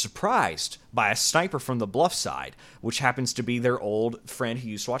and are surprised by a sniper from the bluff side, which happens to be their old friend who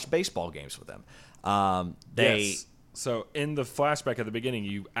used to watch baseball games with them. Yes. So in the flashback at the beginning,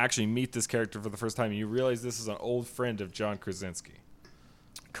 you actually meet this character for the first time, and you realize this is an old friend of John Krasinski.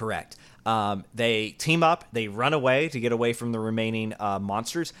 Correct. They team up. They run away to get away from the remaining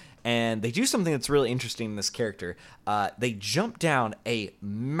monsters, and they do something that's really interesting in this character. They jump down a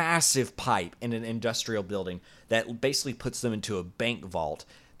massive pipe in an industrial building that basically puts them into a bank vault.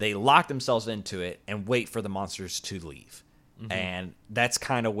 They lock themselves into it and wait for the monsters to leave. Mm-hmm. And that's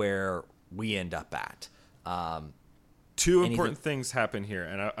kind of where we end up at. Two important things happen here,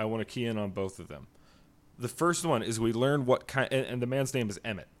 and I want to key in on both of them. The first one is we learn what kind, and the man's name is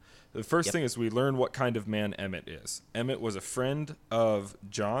Emmett. The first thing is we learn what kind of man Emmett is. Emmett was a friend of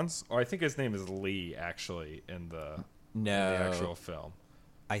John's, or I think his name is Lee, actually, in the actual film.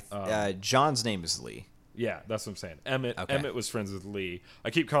 John's name is Lee. Yeah, that's what I'm saying. Emmett was friends with Lee.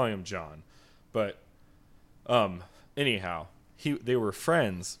 I keep calling him John, but anyhow, they were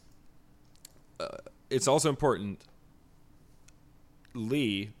friends. It's also important.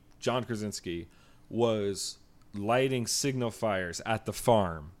 Lee, John Krasinski, was lighting signal fires at the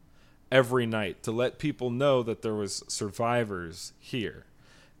farm every night to let people know that there was survivors here.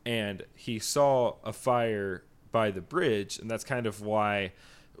 And he saw a fire by the bridge, and that's kind of why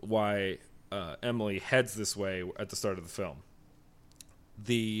Emily heads this way at the start of the film.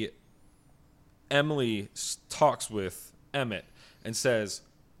 Emily talks with Emmett and says,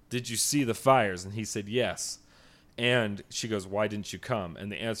 "Did you see the fires?" And he said, "Yes." And she goes, "Why didn't you come?"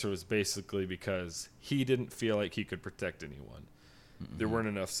 And the answer was basically because he didn't feel like he could protect anyone. Mm-hmm. There weren't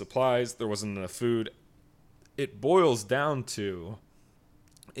enough supplies. There wasn't enough food. It boils down to,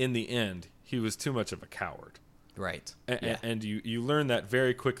 in the end, he was too much of a coward. Right. And you learn that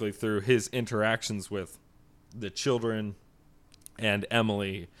very quickly through his interactions with the children and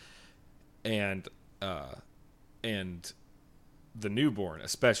Emily and the newborn,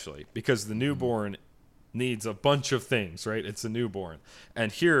 especially, because the newborn needs a bunch of things, right? It's a newborn.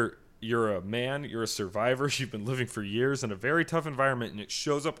 And here, you're a man, you're a survivor, you've been living for years in a very tough environment, and it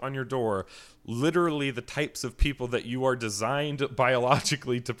shows up on your door literally the types of people that you are designed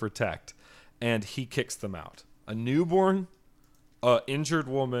biologically to protect. And he kicks them out. A newborn, an injured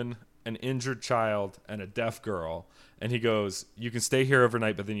woman, an injured child, and a deaf girl. And he goes, "You can stay here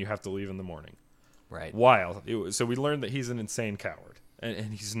overnight, but then you have to leave in the morning." Right. Wild. So we learned that he's an insane coward.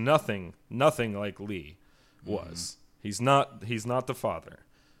 And he's nothing like Lee was. Mm-hmm. He's not the father.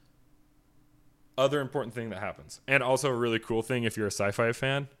 Other important thing that happens, and also a really cool thing if you're a sci-fi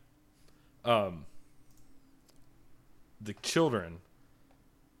fan, the children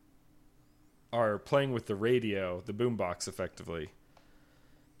are playing with the radio, the boombox effectively,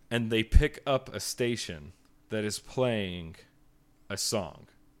 and they pick up a station that is playing a song.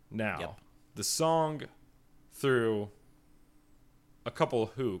 Now, the song, through a couple of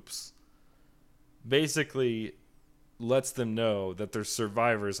hoops, basically lets them know that there's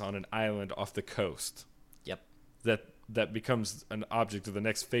survivors on an island off the coast. Yep. That becomes an object of the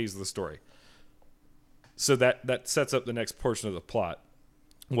next phase of the story. So that sets up the next portion of the plot.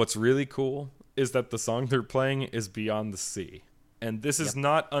 What's really cool is that the song they're playing is Beyond the Sea. And this is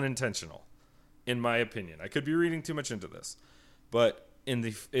not unintentional, in my opinion. I could be reading too much into this. But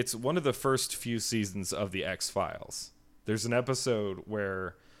it's one of the first few seasons of the X-Files. There's an episode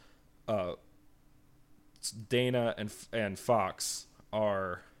where Dana and Fox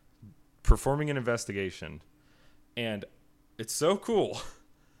are performing an investigation, and it's so cool.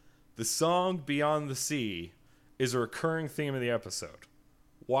 The song Beyond the Sea is a recurring theme in the episode.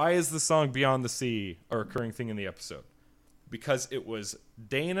 Why is the song Beyond the Sea a recurring thing in the episode? Because it was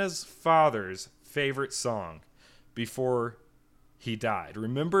Dana's father's favorite song before he died.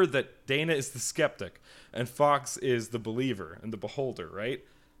 Remember that Dana is the skeptic and Fox is the believer and the beholder, right?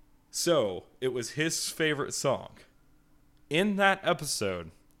 So it was his favorite song. In that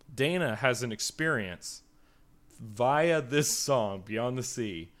episode, Dana has an experience via this song, Beyond the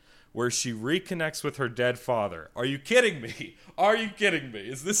Sea, where she reconnects with her dead father. Are you kidding me? Are you kidding me?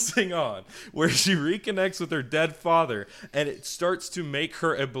 Is this thing on? Where she reconnects with her dead father, and it starts to make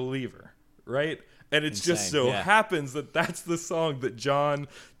her a believer, right? And it just so yeah. happens that that's the song that John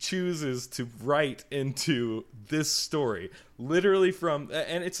chooses to write into this story. Literally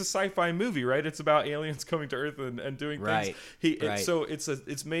and it's a sci-fi movie, right? It's about aliens coming to Earth and doing Right. things. So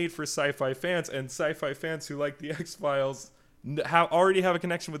it's made for sci-fi fans, and sci-fi fans who like the X-Files already have a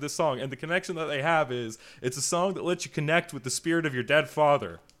connection with this song. And the connection that they have is it's a song that lets you connect with the spirit of your dead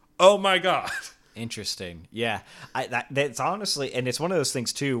father. Oh my God. Interesting. Yeah. That's honestly, and it's one of those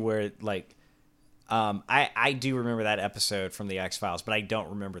things too where like, I do remember that episode from the X-Files, but I don't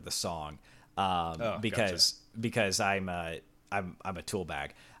remember the song because I'm a tool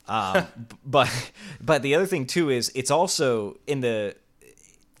bag. But the other thing too is it's also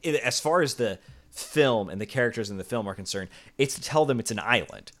as far as the film and the characters in the film are concerned, it's to tell them it's an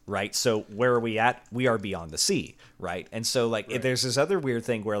island, right? So where are we at? We are beyond the sea, right? And so like there's this other weird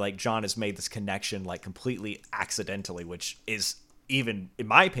thing where like John has made this connection like completely accidentally, which is even, in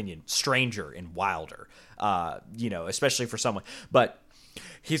my opinion, stranger and wilder, especially for someone. But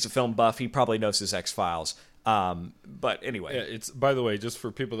he's a film buff. He probably knows his X-Files. But anyway. Yeah, it's, by the way, just for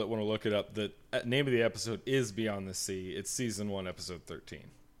people that want to look it up, the name of the episode is Beyond the Sea. It's season 1, episode 13.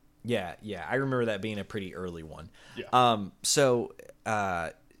 Yeah. I remember that being a pretty early one. Yeah. So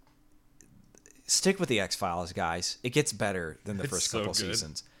stick with the X-Files, guys. It gets better than the first couple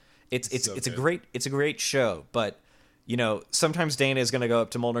seasons. It's a great show, but sometimes Dana is going to go up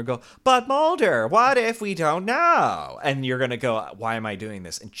to Mulder and go, "But Mulder, what if we don't know?" And you're going to go, "Why am I doing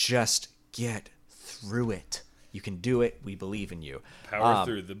this?" And just get through it. You can do it. We believe in you. Power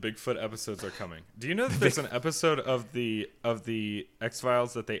through. The Bigfoot episodes are coming. Do you know that there's an episode of the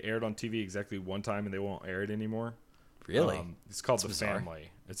X-Files that they aired on TV exactly one time and they won't air it anymore? Really? It's called That's The bizarre. Family.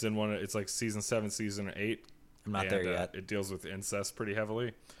 It's in it's like season 7, season 8. I'm not there yet. It deals with incest pretty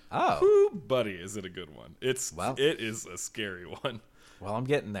heavily. Oh. Whew, buddy, is it a good one? It is a scary one. Well, I'm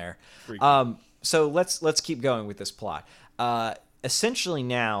getting there. Freaky. So let's keep going with this plot. Essentially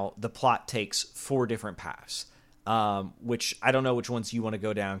now the plot takes 4 different paths. Which I don't know which ones you want to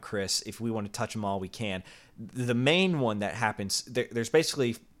go down, Chris. If we want to touch them all, we can. The main one that happens, there's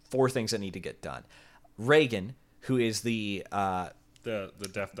basically 4 things that need to get done. Reagan, who is the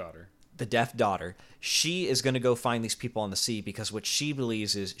deaf daughter. The deaf daughter, she is going to go find these people on the sea because what she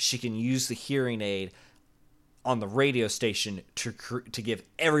believes is she can use the hearing aid on the radio station to give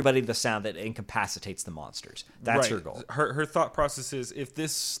everybody the sound that incapacitates the monsters. That's her goal. Her thought process is, if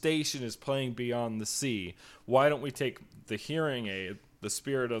this station is playing Beyond the Sea, why don't we take the hearing aid, the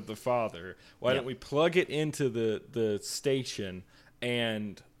spirit of the father, why don't we plug it into the station,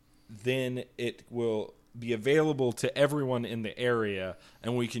 and then it will be available to everyone in the area,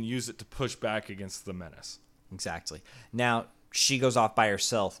 and we can use it to push back against the menace. Exactly. Now, she goes off by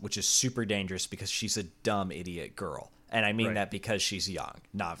herself, which is super dangerous because she's a dumb idiot girl. And I mean that because she's young,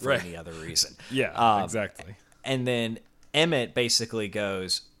 not for any other reason. Yeah, exactly. And then Emmett basically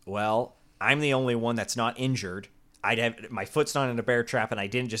goes, "Well, I'm the only one that's not injured. My foot's not in a bear trap, and I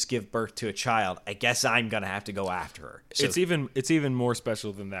didn't just give birth to a child. I guess I'm gonna have to go after her." So, it's even more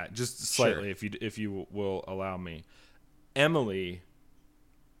special than that, just slightly, if you will allow me. Emily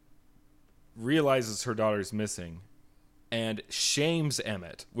realizes her daughter's missing and shames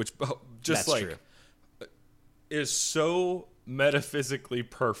Emmett, which just true. is so metaphysically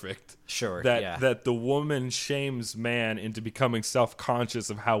perfect. Sure, that the woman shames man into becoming self-conscious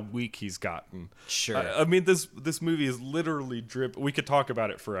of how weak he's gotten. Sure. I mean, this movie is literally we could talk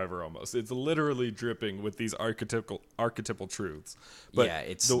about it forever almost. It's literally dripping with these archetypal truths. But yeah,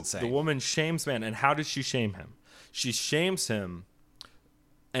 it's the insane. woman shames man, and how does she shame him? She shames him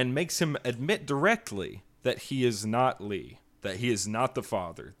and makes him admit directly that he is not Lee, that he is not the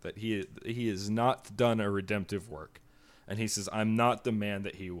father, that he has not done a redemptive work. And he says, "I'm not the man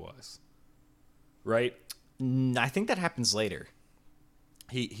that he was." Right? I think that happens later.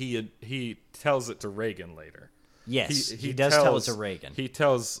 He tells it to Reagan later. Yes, he does tell it to Reagan. He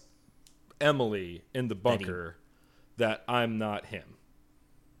tells Emily in the bunker that I'm not him.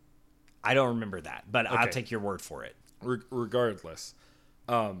 I don't remember that, but Okay. I'll take your word for it. Regardless,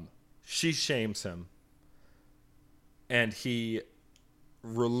 she shames him, and he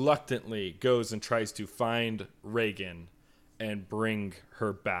reluctantly goes and tries to find Reagan and bring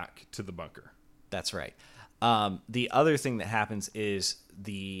her back to the bunker. That's right. The other thing that happens is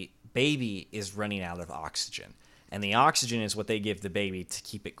the baby is running out of oxygen. And the oxygen is what they give the baby to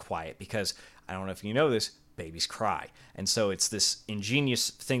keep it quiet because, I don't know if you know this, babies cry. And so it's this ingenious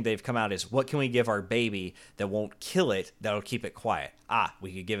thing they've come out is, what can we give our baby that won't kill it, that'll keep it quiet?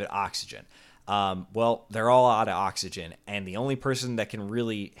 We could give it oxygen. Well, they're all out of oxygen, and the only person that can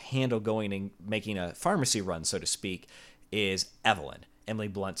really handle going and making a pharmacy run, so to speak, is Evelyn. Emily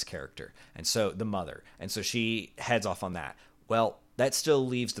Blunt's character, and so the mother, and so she heads off on that. Well, that still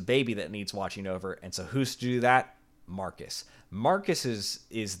leaves the baby that needs watching over, and so who's to do that? Marcus. Marcus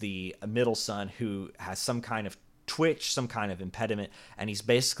is the middle son who has some kind of twitch, some kind of impediment, and he's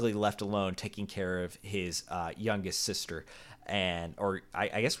basically left alone taking care of his youngest sister. And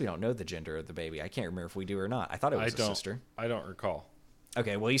I guess we don't know the gender of the baby. I can't remember if we do or not. I thought it was a sister. I don't recall.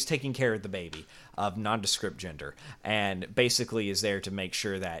 Okay, well, he's taking care of the baby of nondescript gender, and basically is there to make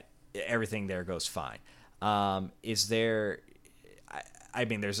sure that everything there goes fine. Is there? I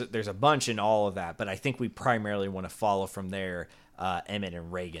mean, there's a bunch in all of that, but I think we primarily want to follow from there Emmett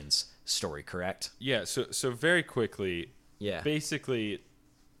and Reagan's story, correct? Yeah. So very quickly. Yeah. Basically,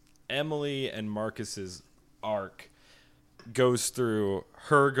 Emily and Marcus's arc goes through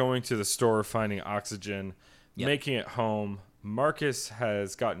her going to the store, finding oxygen, making it home. Marcus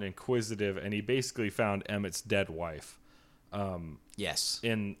has gotten inquisitive, and he basically found Emmett's dead wife. Yes.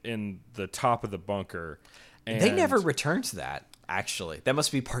 In the top of the bunker. And they never returned to that, actually. That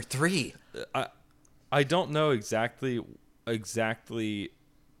must be part 3. I don't know exactly.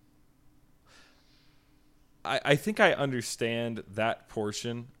 I think I understand that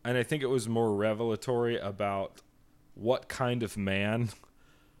portion, and I think it was more revelatory about what kind of man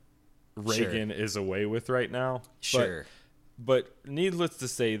Reagan is away with right now. Sure. But needless to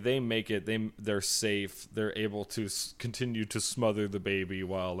say, they make it. They're safe. They're able to continue to smother the baby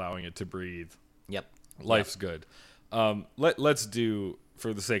while allowing it to breathe. Yep. Life's good. Let's do,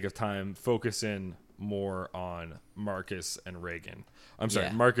 for the sake of time, focus in more on Marcus and Reagan. I'm sorry,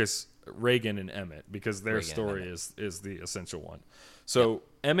 Marcus, Reagan, and Emmett, because their story is the essential one. So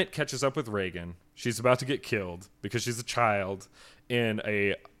Emmett catches up with Reagan. She's about to get killed because she's a child in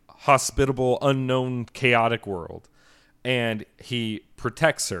a hospitable, unknown, chaotic world. And he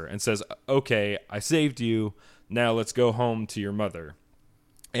protects her and says, okay, I saved you. Now let's go home to your mother.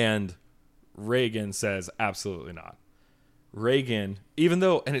 And Reagan says, absolutely not. Reagan, even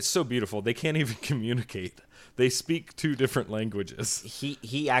though, and it's so beautiful, they can't even communicate. They speak 2 different languages.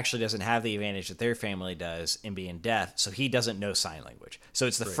 He actually doesn't have the advantage that their family does in being deaf, so he doesn't know sign language. So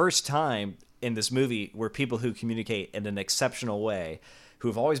it's the first time in this movie where people who communicate in an exceptional way, who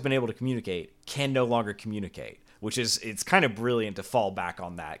have always been able to communicate, can no longer communicate. Which is, it's kind of brilliant to fall back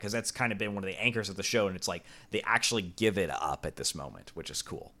on that, because that's kind of been one of the anchors of the show, and it's like they actually give it up at this moment, which is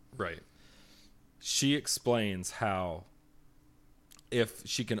cool. Right. She explains how if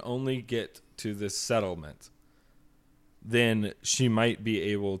she can only get to this settlement, then she might be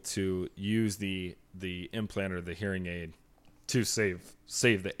able to use the implant or the hearing aid to save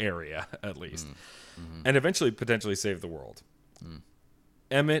the area, at least. Mm-hmm. And eventually potentially save the world.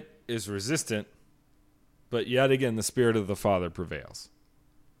 Emmett is resistant, but yet again, the spirit of the father prevails.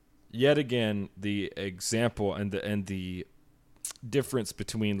 Yet again, the example and the difference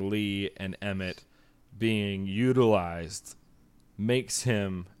between Lee and Emmett being utilized makes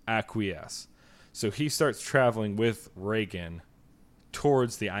him acquiesce. So he starts traveling with Reagan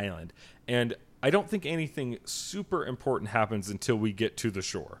towards the island. And I don't think anything super important happens until we get to the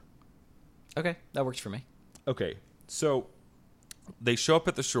shore. Okay, that works for me. Okay, so they show up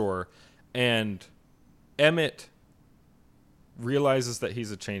at the shore, and Emmett realizes that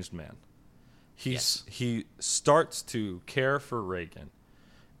he's a changed man. He starts to care for Reagan,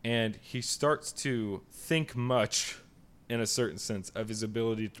 and he starts to think much, in a certain sense, of his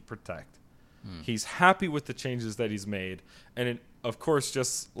ability to protect. He's happy with the changes that he's made, and of course,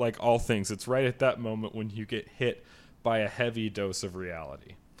 just like all things, it's right at that moment when you get hit by a heavy dose of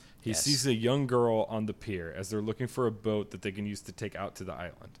reality. He sees a young girl on the pier as they're looking for a boat that they can use to take out to the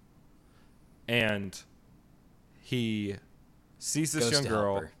island. And he sees this young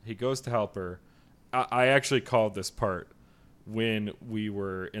girl. He goes to help her. I actually called this part when we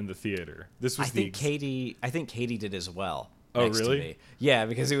were in the theater. This was I think Katie did as well. Oh, really? Yeah,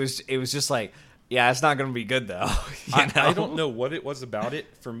 because it was just like, yeah, it's not going to be good though. I don't know what it was about it.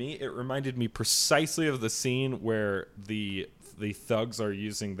 For me, it reminded me precisely of the scene where the thugs are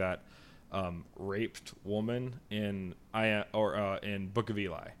using that raped woman in Book of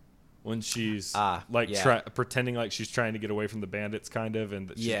Eli, when she's pretending like she's trying to get away from the bandits, kind of, and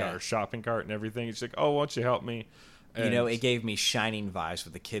that she's got her shopping cart and everything. And she's like, "Oh, why don't you help me?" And it gave me Shining vibes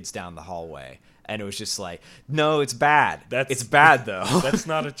with the kids down the hallway, and it was just like, no, it's bad. It's bad though. That's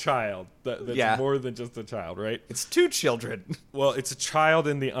not a child. That's more than just a child, right? It's 2 children. Well, it's a child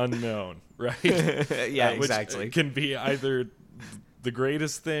in the unknown, right? Exactly. Which can be either the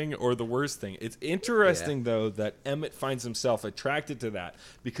greatest thing or the worst thing. It's interesting though that Emmett finds himself attracted to that,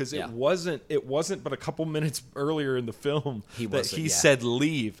 because it wasn't but a couple minutes earlier in the film he said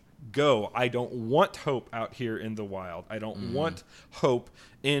leave. go. I don't want hope out here in the wild. I don't want hope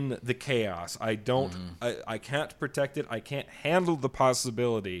in the chaos. I don't. I can't protect it. I can't handle the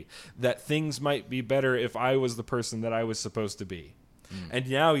possibility that things might be better if I was the person that I was supposed to be. And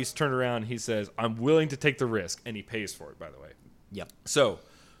now he's turned around and he says, I'm willing to take the risk. And he pays for it, by the way. Yep. So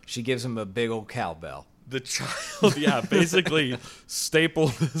she gives him a big old cowbell. the child, basically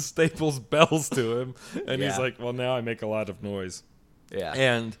staples bells to him. And he's like, well, now I make a lot of noise. Yeah.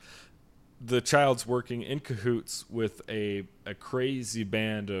 And the child's working in cahoots with a crazy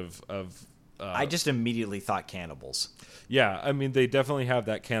band of I just immediately thought cannibals. yeah, I mean, they definitely have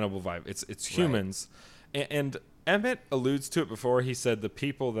that cannibal vibe. It's humans. Right. And Emmett alludes to it before. He said the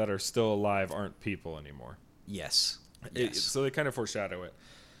people that are still alive aren't people anymore. Yes. So they kind of foreshadow it.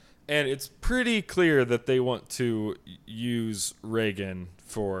 And it's pretty clear that they want to use Reagan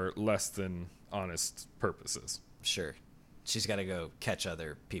for less than honest purposes. Sure. She's got to go catch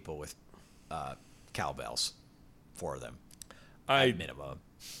other people with cowbells for them. At minimum.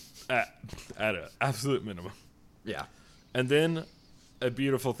 At an absolute minimum. Yeah. And then a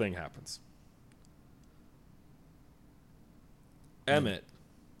beautiful thing happens. Emmett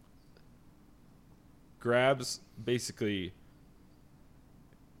basically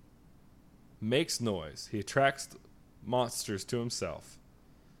makes noise. He attracts monsters to himself.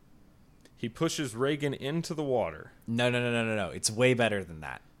 He pushes Reagan into the water. No. It's way better than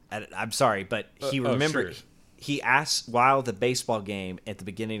that. I'm sorry, but he remembered. Sure. He asks, while the baseball game at the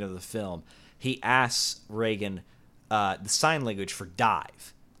beginning of the film, he asks Reagan the sign language for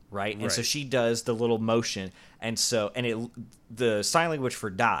dive, right? And so she does the little motion, and the sign language for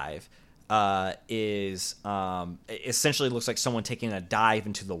dive is essentially looks like someone taking a dive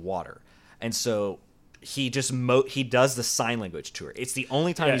into the water, and so he just he does the sign language to her. It's the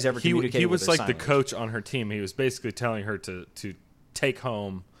only time he's ever communicated. He was with her like sign the language. coach on her team. He was basically telling her to take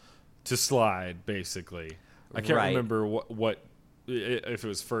home, to slide, basically. I can't remember what if it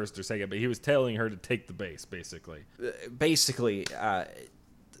was first or second, but he was telling her to take the base, basically. Basically,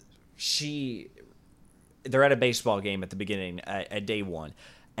 they're at a baseball game at the beginning, at day one,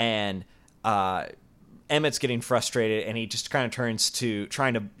 and Emmett's getting frustrated, and he just kind of turns to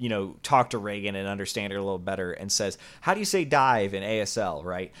trying to, talk to Reagan and understand her a little better, and says, how do you say dive in ASL,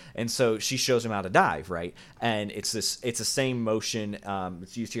 right? And so she shows him how to dive, right? And it's the same motion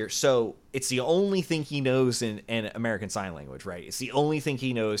that's used here. So it's the only thing he knows in American Sign Language, right? It's the only thing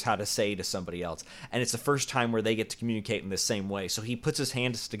he knows how to say to somebody else. And it's the first time where they get to communicate in the same way. So he puts his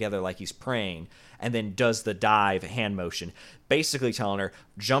hands together like he's praying, and then does the dive hand motion, basically telling her,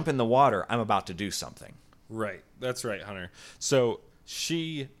 jump in the water, I'm about to do something. Right. That's right, Hunter. So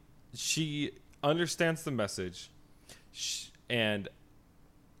she understands the message, and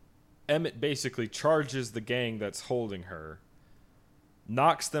Emmett basically charges the gang that's holding her,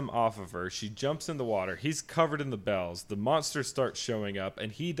 knocks them off of her. She jumps in the water. He's covered in the bells. The monsters start showing up,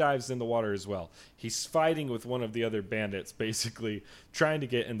 and he dives in the water as well. He's fighting with one of the other bandits, basically trying to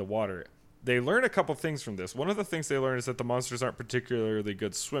get in the water. They learn a couple things from this. One of the things they learn is that the monsters aren't particularly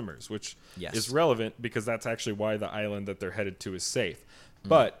good swimmers, which is relevant because that's actually why the island that they're headed to is safe.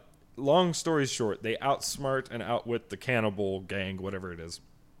 But long story short, they outsmart and outwit the cannibal gang, whatever it is,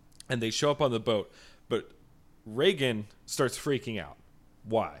 and they show up on the boat. But Reagan starts freaking out.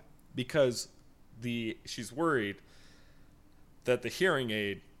 Why? Because she's worried that the hearing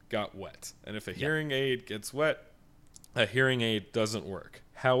aid got wet. And if a hearing aid gets wet, a hearing aid doesn't work.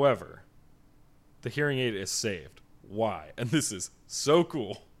 However, the hearing aid is saved. Why? And this is so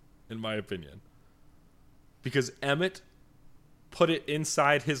cool, in my opinion. Because Emmett put it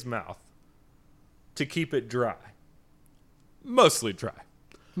inside his mouth to keep it dry. Mostly dry.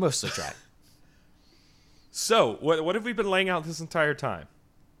 So, what have we been laying out this entire time?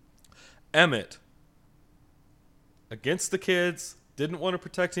 Emmett, against the kids, didn't want to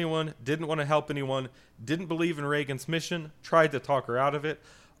protect anyone, didn't want to help anyone, didn't believe in Reagan's mission, tried to talk her out of it.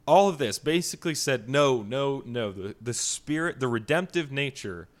 All of this basically said, no. The spirit, the redemptive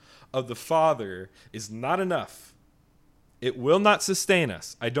nature of the Father is not enough. It will not sustain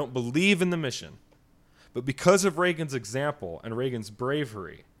us. I don't believe in the mission. But because of Reagan's example and Reagan's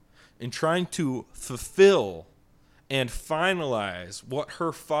bravery in trying to fulfill and finalize what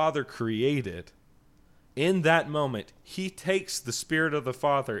her father created, in that moment, he takes the spirit of the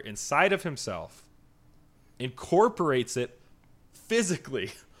Father inside of himself, incorporates it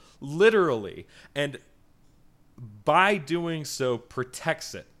physically, literally, and by doing so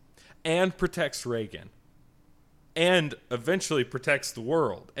protects it and protects Reagan and eventually protects the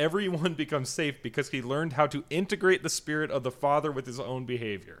world. Everyone becomes safe because he learned how to integrate the spirit of the Father with his own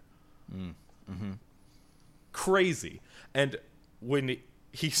behavior. Crazy. And when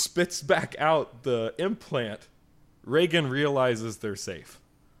he spits back out the implant, Reagan realizes they're safe,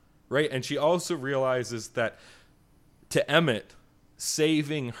 right? And she also realizes that to Emmett,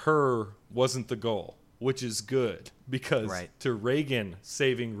 saving her wasn't the goal, which is good because to Reagan,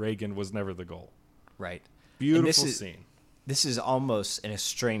 saving Reagan was never the goal. Right. Beautiful scene. This is almost in a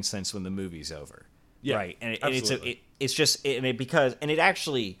strange sense when the movie's over. Yeah, right. And it's just because it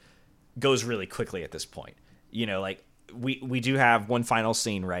actually goes really quickly at this point. You know, like we do have one final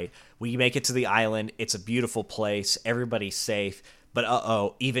scene, right? We make it to the island. It's a beautiful place. Everybody's safe.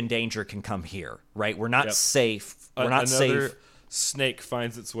 But even danger can come here, right? We're not safe. We're not safe. Snake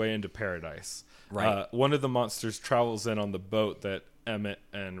finds its way into paradise. Right. One of the monsters travels in on the boat that Emmett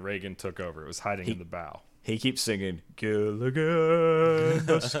and Reagan took over. It was hiding in the bow. He keeps singing Gilligan,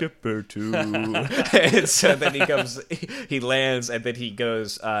 the skipper too. And so then he lands, and then he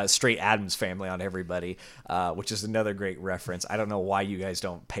goes straight Addams Family on everybody, which is another great reference. I don't know why you guys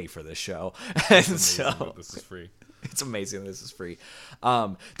don't pay for this show. And so this is free. It's amazing this is free.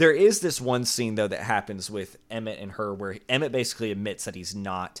 There is this one scene, though, that happens with Emmett and her where Emmett basically admits that he's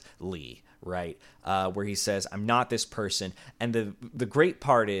not Lee, right? Where he says, I'm not this person. And the great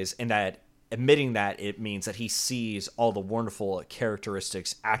part is in that admitting that it means that he sees all the wonderful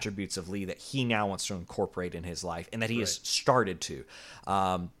characteristics, attributes of Lee that he now wants to incorporate in his life and that he has started to.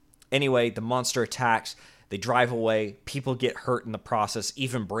 Anyway, the monster attacks. They drive away. People get hurt in the process,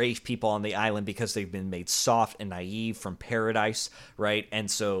 even brave people on the island because they've been made soft and naive from paradise, right?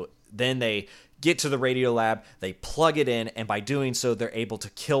 And so then they get to the radio lab, they plug it in, and by doing so, they're able to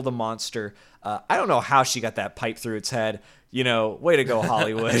kill the monster. I don't know how she got that pipe through its head. You know, way to go,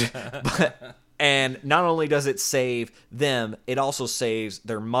 Hollywood. And not only does it save them, it also saves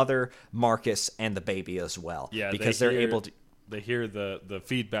their mother, Marcus, and the baby as well. Yeah, because they're able to. They hear the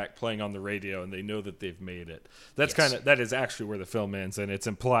feedback playing on the radio, and they know that they've made it. That is actually where the film ends, and it's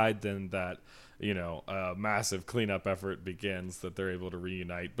implied then that a massive cleanup effort begins, that they're able to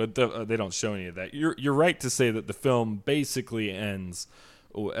reunite. But they don't show any of that. You're right to say that the film basically ends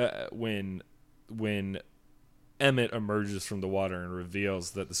when Emmett emerges from the water and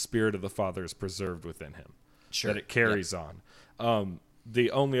reveals that the spirit of the father is preserved within him. Sure. That it carries on.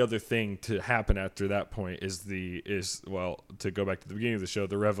 The only other thing to happen after that point is to go back to the beginning of the show,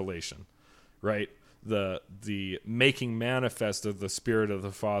 the revelation, right? The making manifest of the spirit of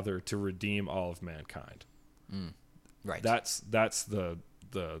the Father to redeem all of mankind. Right. That's the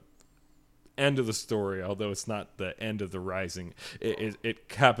end of the story, although it's not the end of the rising. It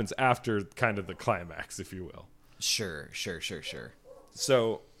happens after kind of the climax, if you will. Sure.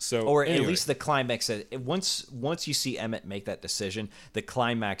 So or anyway. at least the climax. Once you see Emmett make that decision, the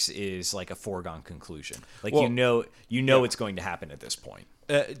climax is like a foregone conclusion. Like you know it's going to happen at this point.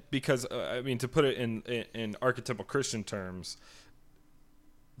 Because I mean, to put it in archetypal Christian terms,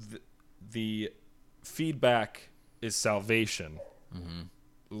 the feedback is salvation.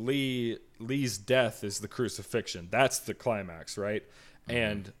 Mm-hmm. Lee's death is the crucifixion. That's the climax, right?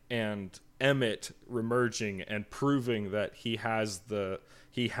 Mm-hmm. And Emmett remerging and proving that he has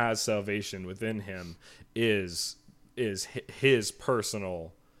salvation within him is his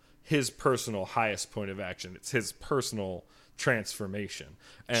personal highest point of action. It's his personal transformation.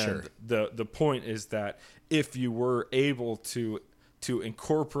 And the point is that if you were able to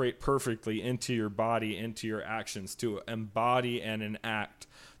incorporate perfectly into your body, into your actions, to embody and enact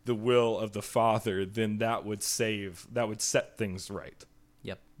the will of the Father, then that would set things right.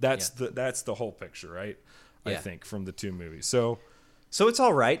 Yep. That's the whole picture, right? Yeah. I think from the two movies. So it's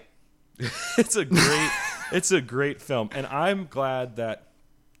all right. it's a great film, and I'm glad that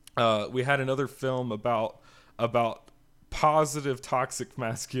we had another film about positive toxic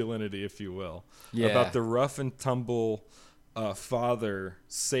masculinity, if you will. Yeah. About the rough and tumble father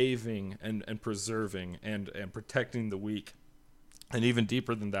saving and preserving and protecting the weak. And even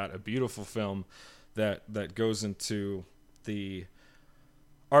deeper than that, a beautiful film that goes into the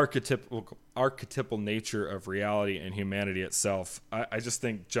archetypal nature of reality and humanity itself. I just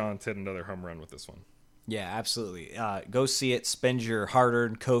think John's hit another home run with this one. Yeah, absolutely. Go see it. Spend your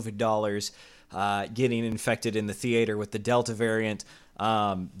hard-earned COVID dollars getting infected in the theater with the Delta variant.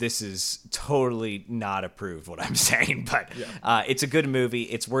 This is totally not approved, what I'm saying, but it's a good movie.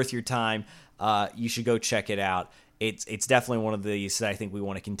 It's worth your time. You should go check it out. It's definitely one of these that I think we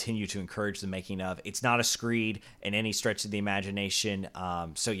want to continue to encourage the making of. It's not a screed in any stretch of the imagination.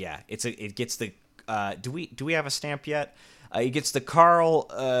 So yeah, it gets the. Do we have a stamp yet? It gets the Carl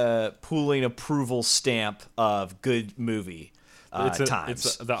Pooling approval stamp of good movie times.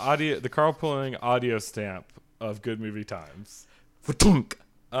 It's the Carl Pooling audio stamp of good movie times.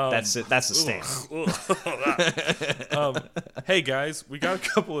 That's it. That's a stand. Hey guys, we got a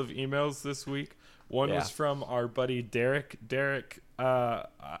couple of emails this week. One was from our buddy Derek. Derek,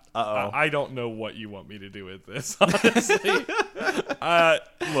 I don't know what you want me to do with this, honestly.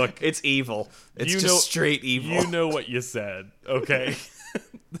 Look, It's evil. It's just straight evil. You know what you said, okay?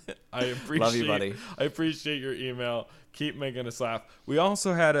 I appreciate. Love you, buddy. I appreciate your email. Keep making us laugh. We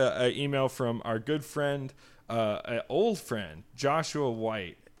also had an email from our good friend, an old friend, Joshua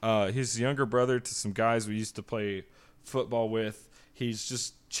White. His younger brother to some guys we used to play football with. He's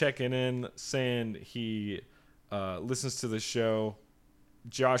just checking in, saying he listens to the show.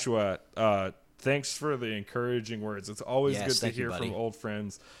 Joshua, thanks for the encouraging words. It's always good to hear from old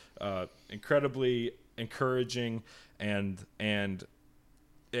friends. Incredibly encouraging, and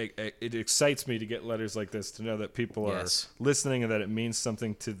it excites me to get letters like this, to know that people are listening and that it means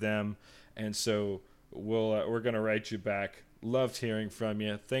something to them. And so we're going to write you back. Loved hearing from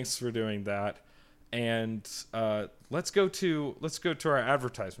you. Thanks for doing that. And let's go to our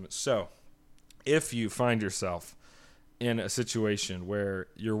advertisement. So if you find yourself in a situation where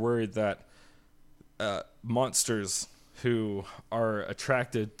you're worried that monsters who are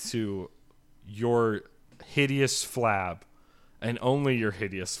attracted to your hideous flab, and only your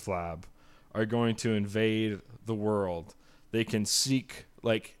hideous flab, are going to invade the world, they can seek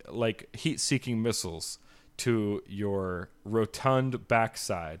like heat-seeking missiles to your rotund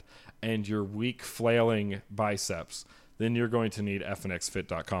backside and your weak flailing biceps, then you're going to need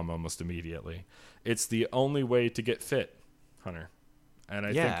fnxfit.com almost immediately. It's the only way to get fit, Hunter. And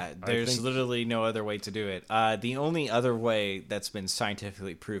I think there's literally no other way to do it. The only other way that's been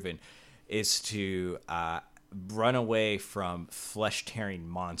scientifically proven is to run away from flesh-tearing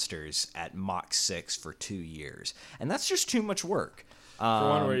monsters at Mach 6 for 2 years. And that's just too much work. For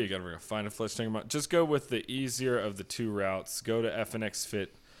one way, you got to find a flesh-tearing monster. Just go with the easier of the two routes. Go to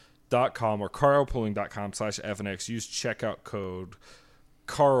fnxfit.com or carlpooling.com/fnx. Use checkout code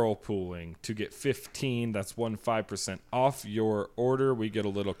carlpooling to get 15% off your order. We get a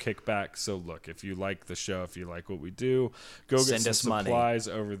little kickback. So look, if you like the show, if you like what we do, go get some supplies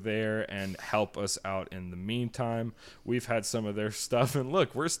over there and help us out in the meantime. We've had some of their stuff, and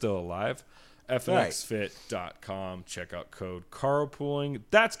look, we're still alive. fnxfit.com, checkout code carlpooling.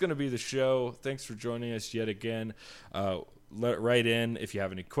 That's going to be the show. Thanks for joining us yet again. Write in if you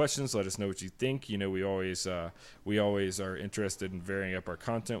have any questions. Let us know what you think. You know, we always are interested in varying up our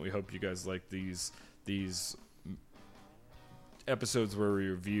content. We hope you guys like these episodes where we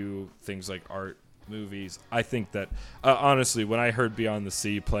review things like art, movies. I think that honestly, when I heard Beyond the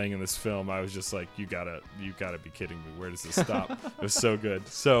Sea playing in this film, I was just like, you gotta be kidding me. Where does this stop? It was so good.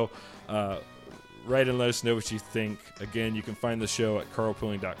 So write and let us know what you think. Again, you can find the show at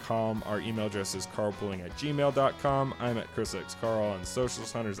carlpooling.com. Our email address is carlpooling@gmail.com. I'm at ChrisXCarl on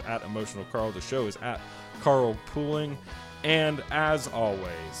socials. Hunter's at Emotional Carl. The show is at carlpooling. And as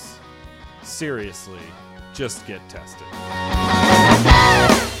always, seriously, just get tested.